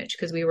of damage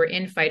because we were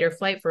in fight or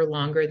flight for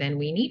longer than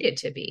we needed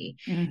to be.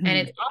 And Mm-hmm.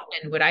 it's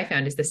often what I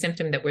found is the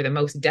symptom that we're the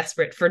most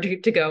desperate for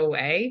to go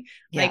away.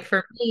 Yeah. Like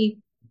for me,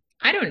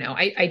 I don't know.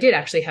 I did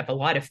actually have a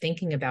lot of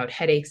thinking about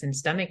headaches and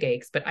stomach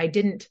aches, but I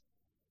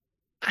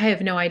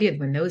have no idea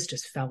when those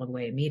just fell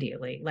away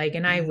immediately. Like,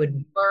 and I would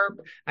Mm-hmm.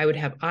 burp, I would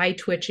have eye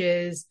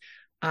twitches.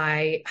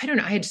 I don't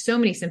know. I had so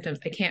many symptoms.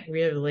 I can't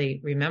really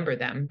remember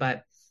them,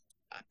 but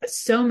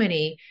so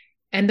many,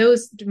 and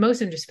those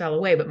most of them just fell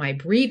away. But my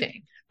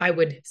breathing, I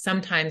would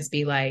sometimes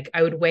be like,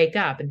 I would wake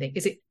up and think,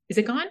 is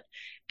it gone?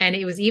 And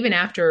it was even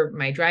after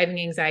my driving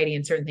anxiety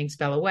and certain things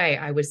fell away,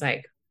 I was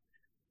like,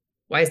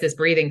 why is this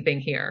breathing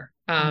thing here?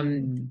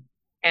 And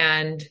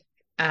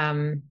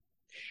um,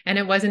 and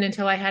it wasn't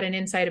until I had an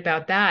insight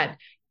about that,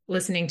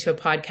 listening to a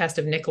podcast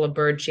of Nicola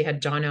Bird, she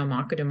had John L.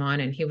 Makadam on,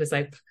 and he was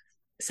like,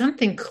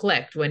 something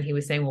clicked when he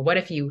was saying, well, what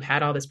if you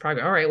had all this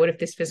progress? All right, what if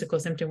this physical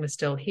symptom was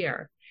still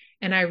here?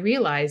 And I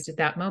realized at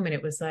that moment,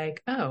 it was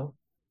like, oh,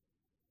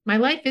 my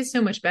life is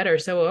so much better.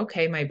 So,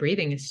 okay, my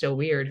breathing is still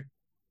weird.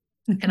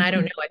 And I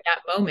don't know, at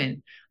that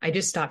moment, I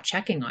just stopped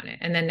checking on it.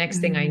 And then next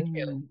thing I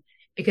knew, Mm-hmm.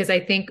 because I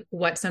think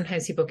what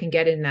sometimes people can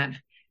get in that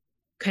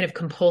kind of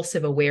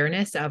compulsive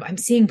awareness of, I'm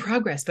seeing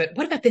progress, but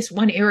what about this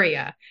one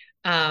area?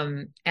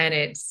 And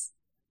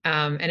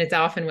it's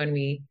often when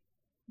we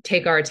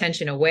take our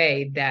attention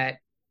away that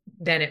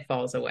then it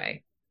falls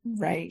away.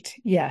 Right.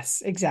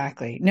 Yes,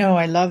 exactly. No,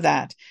 I love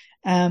that.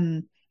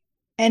 Um,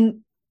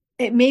 and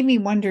it made me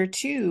wonder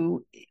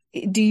too,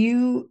 do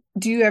you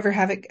ever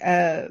have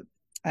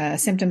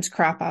symptoms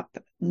crop up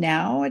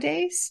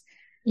nowadays?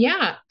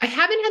 Yeah, I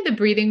haven't had the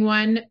breathing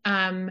one,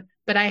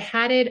 but I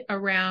had it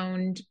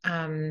around,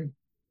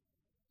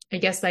 I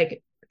guess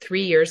like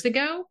 3 years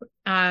ago.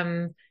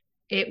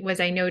 It was,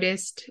 I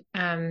noticed,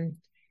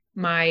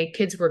 my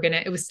kids were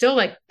gonna, it was still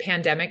like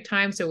pandemic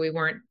time. So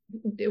the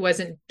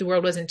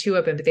world wasn't too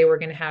open, but they were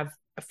gonna have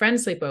a friend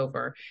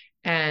sleepover.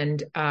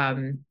 And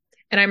I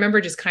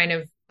remember just kind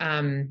of,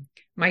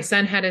 my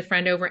son had a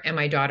friend over and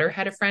my daughter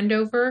had a friend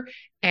over.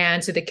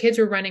 And so the kids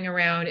were running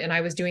around and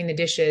I was doing the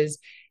dishes.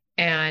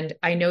 And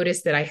I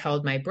noticed that I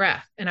held my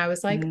breath and I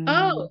was like,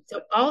 oh, Mm,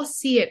 so I'll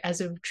see it as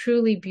a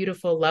truly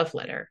beautiful love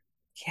letter.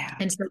 yeah.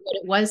 And so what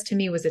it was to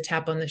me was a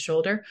tap on the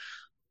shoulder.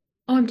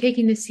 Oh, I'm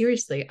taking this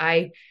seriously.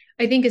 I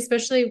think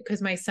especially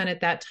because my son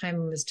at that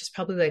time was just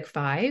probably like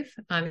 5,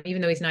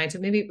 even though he's 9, so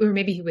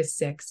maybe he was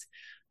 6.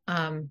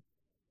 Um,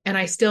 and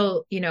I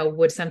still,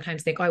 would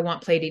sometimes think, oh, I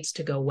want play dates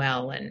to go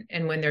well.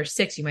 And when they're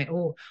 6, you might,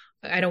 oh,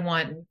 I don't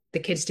want the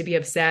kids to be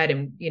upset.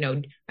 And,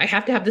 I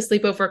have to have the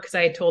sleepover because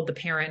I had told the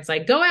parents,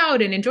 like, go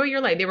out and enjoy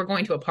your life. They were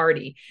going to a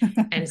party.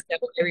 And so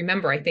I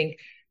remember, I think,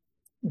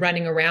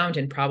 running around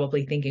and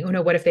probably thinking, oh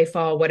no, what if they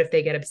fall? What if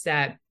they get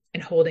upset?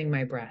 And holding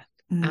my breath.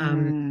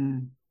 Um,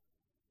 Mm,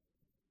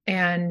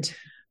 and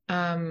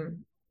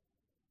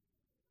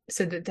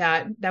so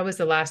that was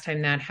the last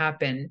time that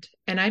happened.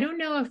 And I don't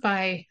know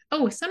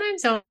if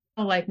sometimes I'll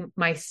like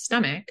my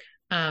stomach,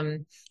 but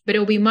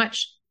it'll be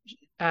much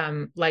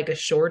like a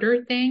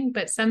shorter thing.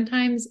 But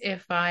sometimes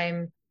if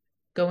I'm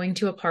going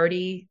to a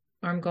party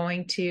or I'm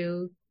going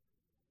to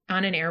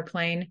on an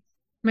airplane,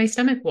 my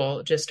stomach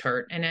will just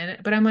hurt.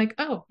 But I'm like,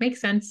 oh, makes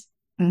sense.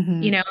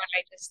 hmm And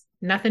I just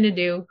nothing to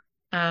do.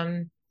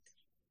 Um,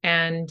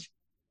 and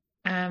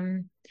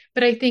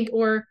but I think,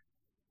 or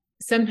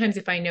sometimes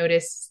if I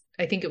notice,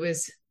 I think it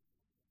was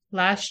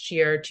last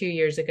year, 2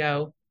 years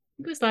ago,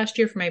 it was last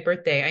year for my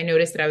birthday. I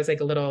noticed that I was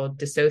like a little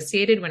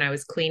dissociated when I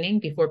was cleaning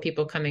before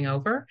people coming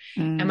over.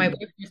 And my mm,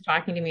 boyfriend was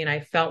talking to me and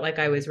I felt like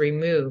I was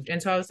removed.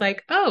 And so I was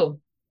like, oh,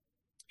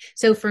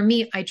 so for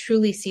me, I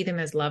truly see them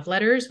as love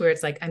letters where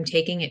it's like I'm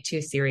taking it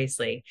too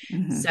seriously.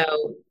 hmm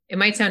So it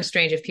might sound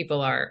strange if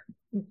people are,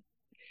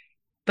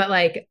 but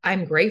like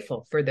I'm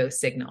grateful for those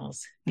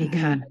signals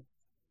because hmm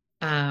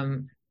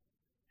um,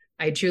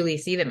 I truly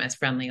see them as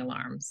friendly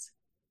alarms.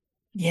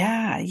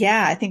 Yeah,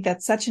 yeah. I think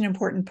that's such an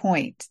important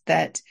point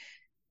that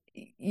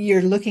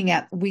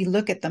we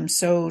look at them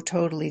so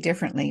totally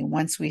differently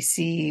once we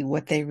see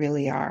what they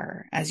really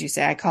are. As you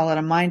say, I call it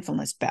a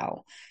mindfulness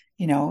bell.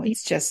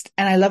 It's just,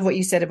 and I love what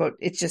you said about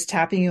it's just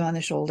tapping you on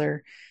the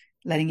shoulder,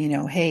 letting you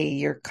know, hey,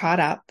 you're caught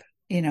up,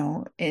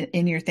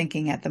 in your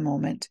thinking at the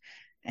moment.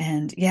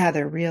 And yeah,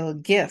 they're real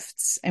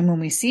gifts. And when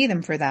we see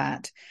them for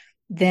that,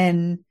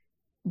 then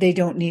they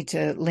don't need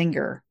to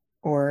linger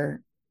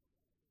or,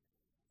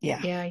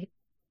 yeah. Yeah.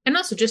 And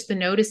also just the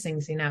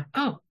noticings,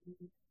 oh,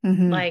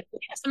 hmm like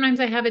yeah, sometimes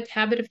I have a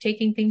habit of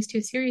taking things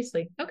too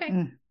seriously. Okay.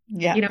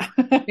 Yeah. You know,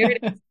 there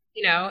it is,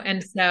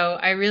 and so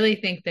I really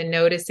think the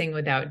noticing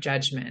without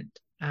judgment,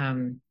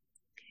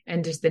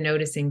 and just the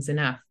noticing's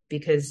enough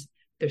because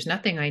there's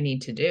nothing I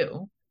need to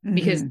do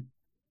because, hmm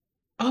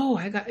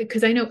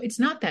because I know it's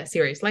not that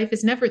serious. Life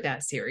is never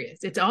that serious.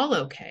 It's all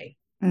okay.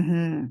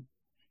 hmm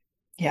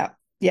Yeah.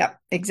 Yeah,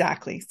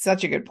 exactly.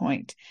 Such a good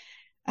point.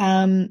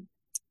 Um,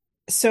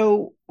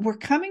 so we're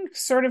coming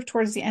sort of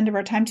towards the end of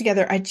our time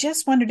together. I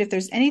just wondered if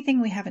there's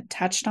anything we haven't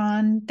touched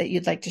on that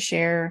you'd like to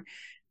share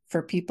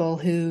for people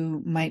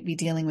who might be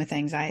dealing with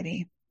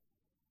anxiety.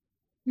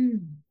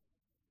 Hmm.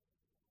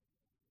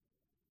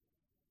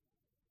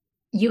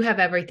 You have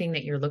everything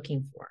that you're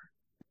looking for.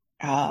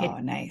 Oh,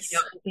 It, nice.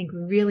 I think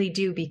really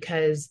do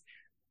because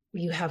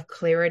you have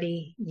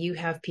clarity, you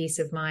have peace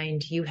of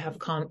mind, you have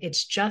calm.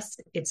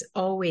 It's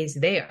always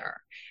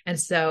there. And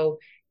so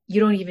you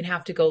don't even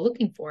have to go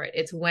looking for it.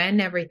 It's when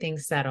everything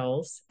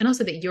settles and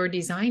also that you're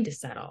designed to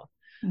settle,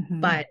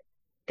 hmm but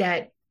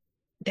that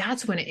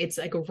that's when it's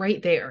like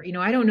right there.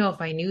 I don't know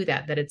if I knew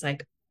that it's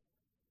like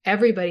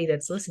everybody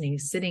that's listening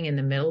is sitting in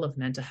the middle of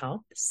mental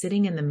health,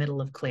 sitting in the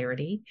middle of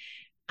clarity,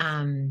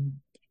 um,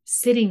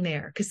 sitting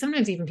there. Because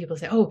sometimes even people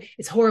say, oh,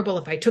 it's horrible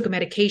if I took a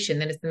medication,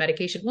 then it's the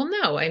medication. Well,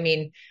 no, I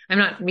mean, I'm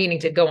not meaning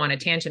to go on a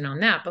tangent on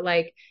that, but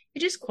like it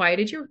just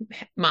quieted your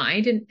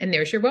mind and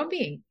there's your well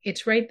being.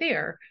 It's right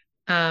there.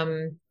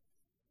 Um,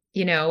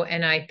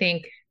 and I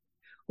think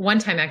one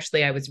time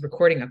actually I was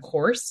recording a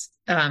course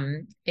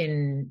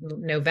in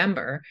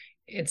November.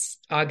 It's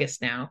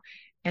August now.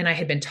 And I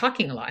had been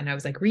talking a lot and I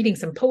was like reading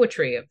some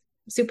poetry of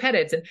Sue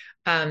Pettit's.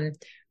 And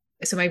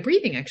so my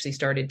breathing actually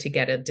started to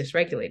get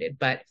dysregulated,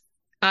 but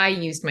I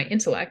used my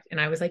intellect and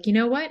I was like, you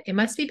know what? It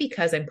must be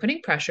because I'm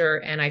putting pressure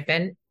and I've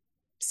been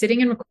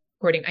sitting and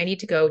recording. I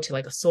need to go to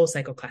like a soul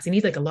cycle class. I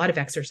need like a lot of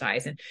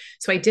exercise. And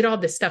so I did all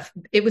this stuff.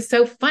 It was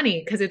so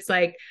funny because it's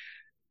like,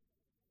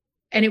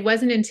 And it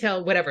wasn't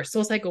until whatever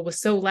Soul Cycle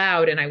was so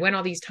loud and I went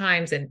all these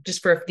times and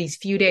just for these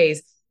few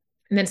days.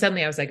 And then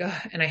suddenly I was like,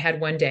 oh, and I had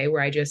one day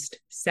where I just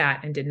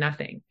sat and did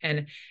nothing.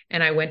 And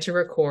I went to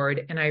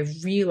record and I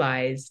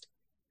realized,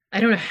 I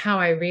don't know how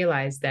I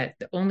realized that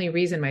the only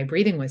reason my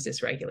breathing was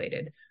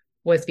dysregulated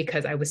was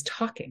because I was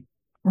talking.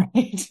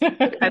 Right.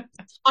 I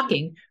was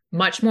talking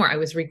much more. I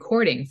was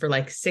recording for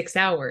like 6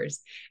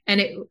 hours.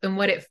 And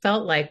what it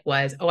felt like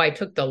was, oh, I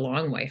took the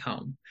long way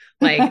home.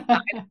 Like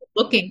I'm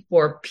looking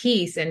for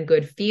peace and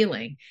good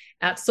feeling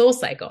at Soul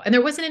Cycle. And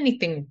there wasn't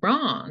anything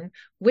wrong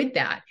with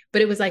that,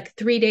 but it was like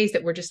 3 days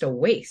that were just a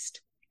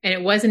waste. And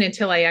it wasn't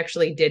until I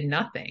actually did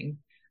nothing.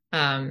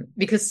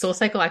 Because Soul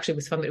Cycle actually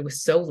was fun, but it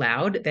was so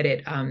loud that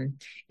it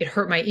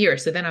hurt my ear.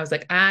 So then I was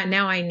like,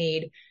 now I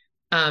need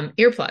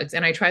earplugs.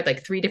 And I tried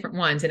like 3 different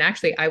ones. And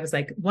actually I was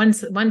like,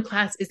 one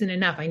class isn't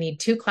enough. I need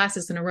 2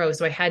 classes in a row.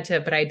 So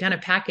but I had done a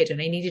package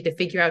and I needed to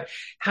figure out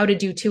how to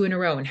do 2 in a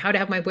row and how to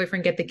have my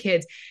boyfriend get the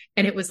kids.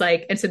 And it was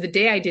like, and so the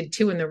day I did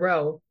 2 in the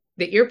row,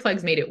 the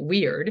earplugs made it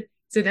weird.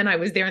 So then I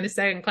was there in the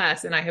second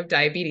class and I have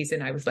diabetes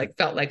and I was like,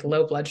 felt like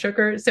low blood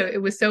sugar. So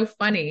it was so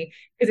funny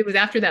because it was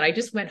after that, I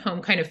just went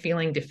home kind of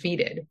feeling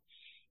defeated.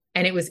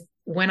 And it was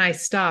when I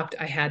stopped,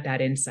 I had that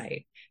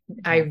insight.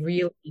 I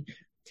really,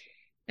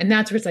 and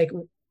that's where it's like,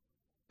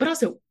 but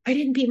also I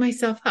didn't beat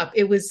myself up.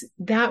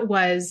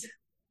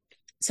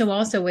 So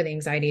also with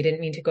anxiety, I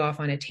didn't mean to go off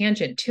on a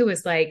tangent too,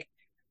 is like,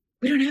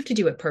 we don't have to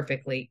do it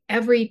perfectly.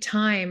 Every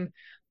time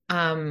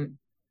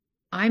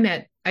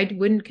I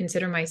wouldn't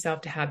consider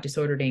myself to have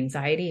disordered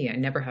anxiety. I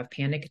never have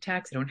panic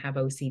attacks. I don't have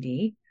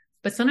OCD,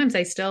 but sometimes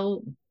I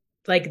still,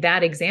 like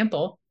that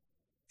example,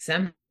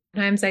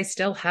 sometimes I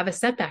still have a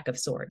setback of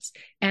sorts.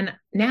 And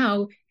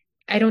now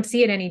I don't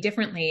see it any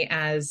differently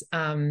as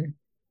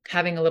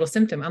having a little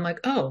symptom. I'm like,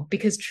 oh,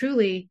 because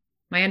truly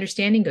my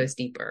understanding goes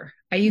deeper.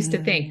 I used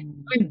to think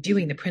I'm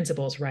doing the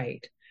principles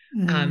right.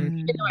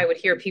 I would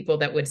hear people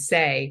that would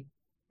say,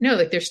 no,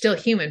 like they're still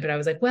human. But I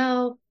was like,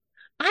 well,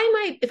 I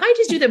might, if I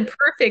just do them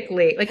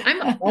perfectly, like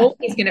I'm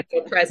always going to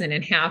feel present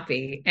and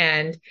happy.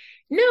 And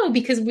no,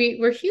 because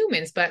we're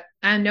humans, but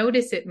I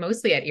notice it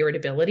mostly at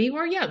irritability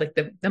or like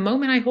the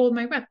moment I hold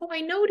my breath, oh, I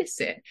notice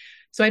it.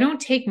 So I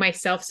don't take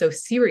myself so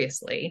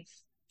seriously.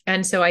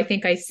 And so I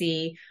think I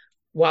see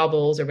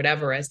wobbles or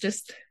whatever as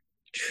just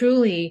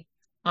truly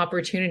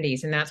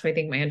opportunities. And that's why I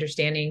think my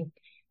understanding,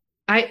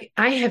 I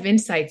have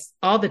insights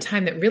all the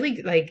time that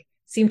really like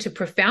seem to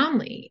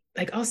profoundly,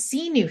 like I'll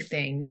see new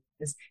things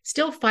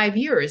still 5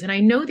 years. And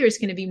I know there's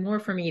going to be more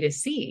for me to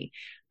see.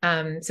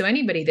 So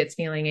anybody that's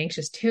feeling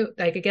anxious too,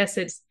 like, I guess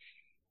it's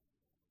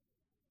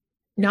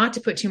not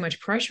to put too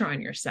much pressure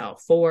on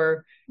yourself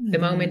for the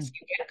moments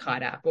you get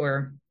caught up,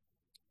 or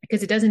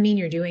because it doesn't mean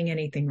you're doing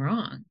anything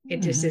wrong. It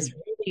just is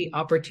really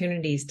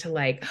opportunities to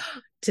like,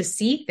 to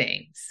see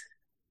things.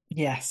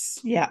 Yes.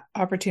 Yeah.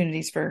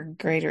 Opportunities for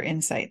greater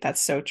insight.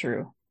 That's so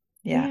true.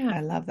 Yeah.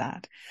 I love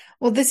that.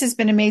 Well, this has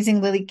been amazing,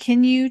 Lily.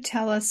 Can you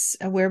tell us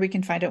where we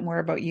can find out more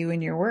about you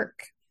and your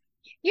work?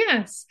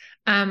 Yes.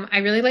 I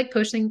really like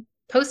posting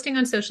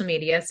on social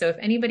media. So if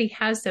anybody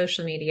has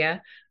social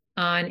media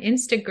on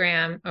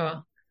Instagram,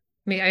 I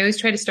always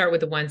try to start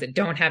with the ones that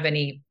don't have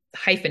any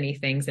hypheny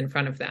things in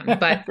front of them.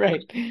 But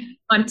right.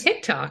 On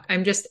TikTok,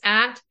 I'm just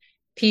at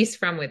Peace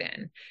from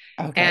Within.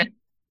 Okay.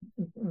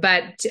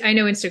 But I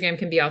know Instagram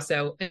can be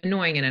also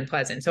annoying and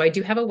unpleasant. So I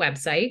do have a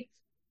website,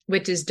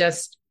 which is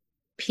just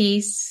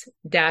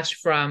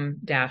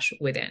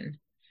peace-from-within.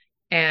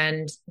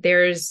 And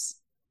there's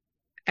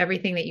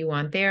everything that you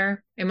want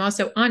there. I'm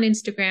also on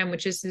Instagram,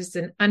 which is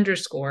an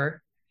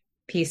underscore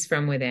Peace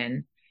from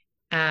Within.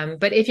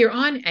 But if you're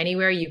on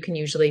anywhere, you can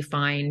usually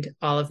find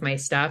all of my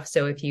stuff.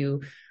 So if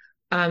you,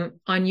 on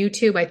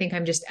YouTube, I think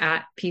I'm just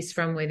at Peace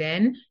from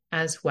Within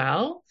as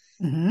well.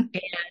 And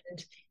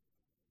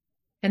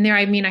there,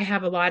 I mean, I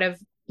have a lot of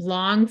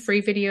long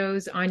free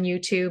videos on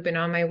YouTube and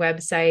on my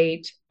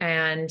website,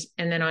 and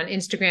then on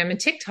Instagram and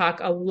TikTok,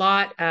 a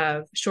lot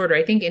of shorter.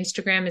 I think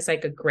Instagram is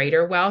like a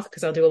greater wealth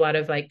because I'll do a lot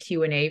of like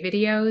Q&A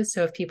videos.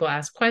 So if people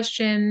ask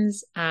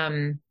questions,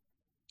 I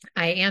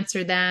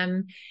answer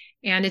them.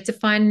 And it's a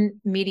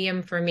fun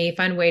medium for me,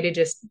 fun way to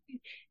just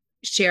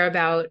share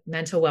about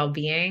mental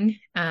well-being.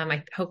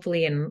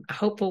 Hopefully in a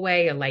hopeful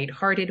way, a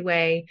lighthearted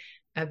way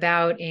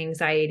about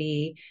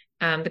anxiety.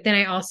 But then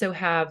I also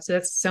have, so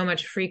that's so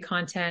much free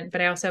content,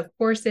 but I also have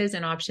courses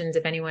and options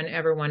if anyone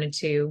ever wanted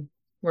to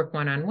work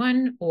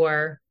one-on-one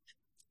or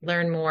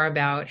learn more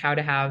about how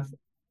to have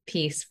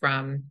peace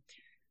from,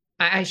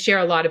 I share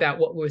a lot about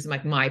what was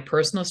like my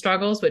personal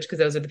struggles, because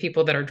those are the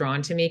people that are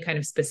drawn to me, kind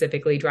of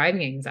specifically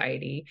driving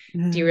anxiety,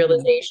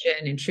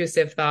 derealization,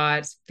 intrusive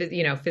thoughts,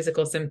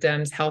 physical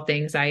symptoms, health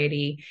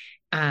anxiety.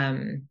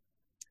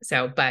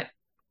 But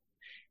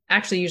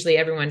actually, usually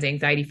everyone's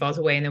anxiety falls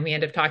away, and then we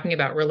end up talking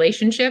about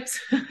relationships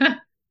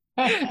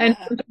and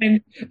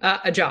sometimes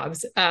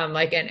jobs,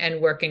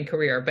 and work and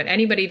career. But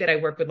anybody that I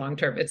work with long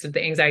term, it's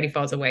the anxiety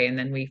falls away, and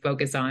then we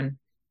focus on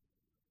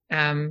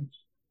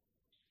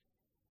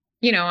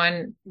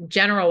on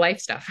general life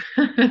stuff.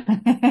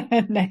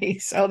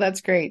 Nice. Oh,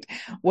 that's great.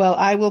 Well,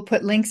 I will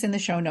put links in the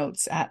show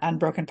notes at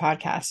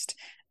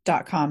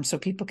unbrokenpodcast.com so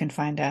people can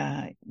find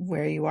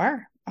where you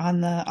are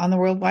on the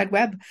World Wide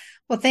Web.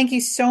 Well, thank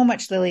you so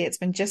much, Lily. It's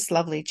been just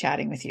lovely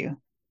chatting with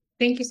you.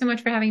 Thank you so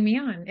much for having me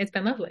on. It's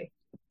been lovely.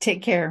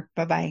 Take care.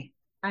 Bye-bye.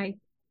 Bye.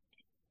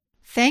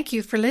 Thank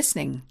you for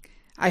listening.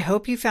 I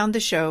hope you found the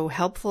show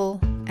helpful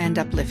and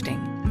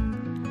uplifting.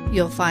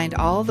 You'll find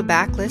all the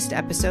backlist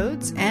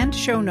episodes and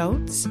show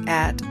notes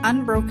at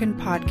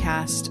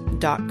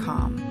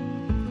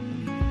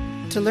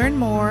unbrokenpodcast.com. To learn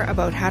more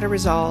about how to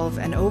resolve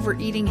an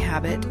overeating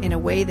habit in a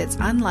way that's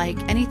unlike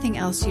anything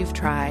else you've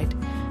tried,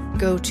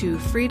 go to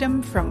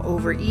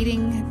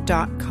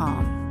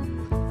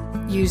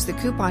freedomfromovereating.com. Use the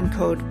coupon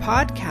code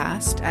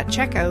PODCAST at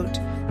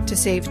checkout to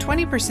save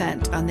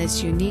 20% on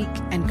this unique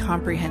and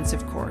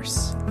comprehensive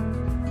course.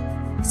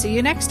 See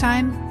you next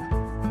time.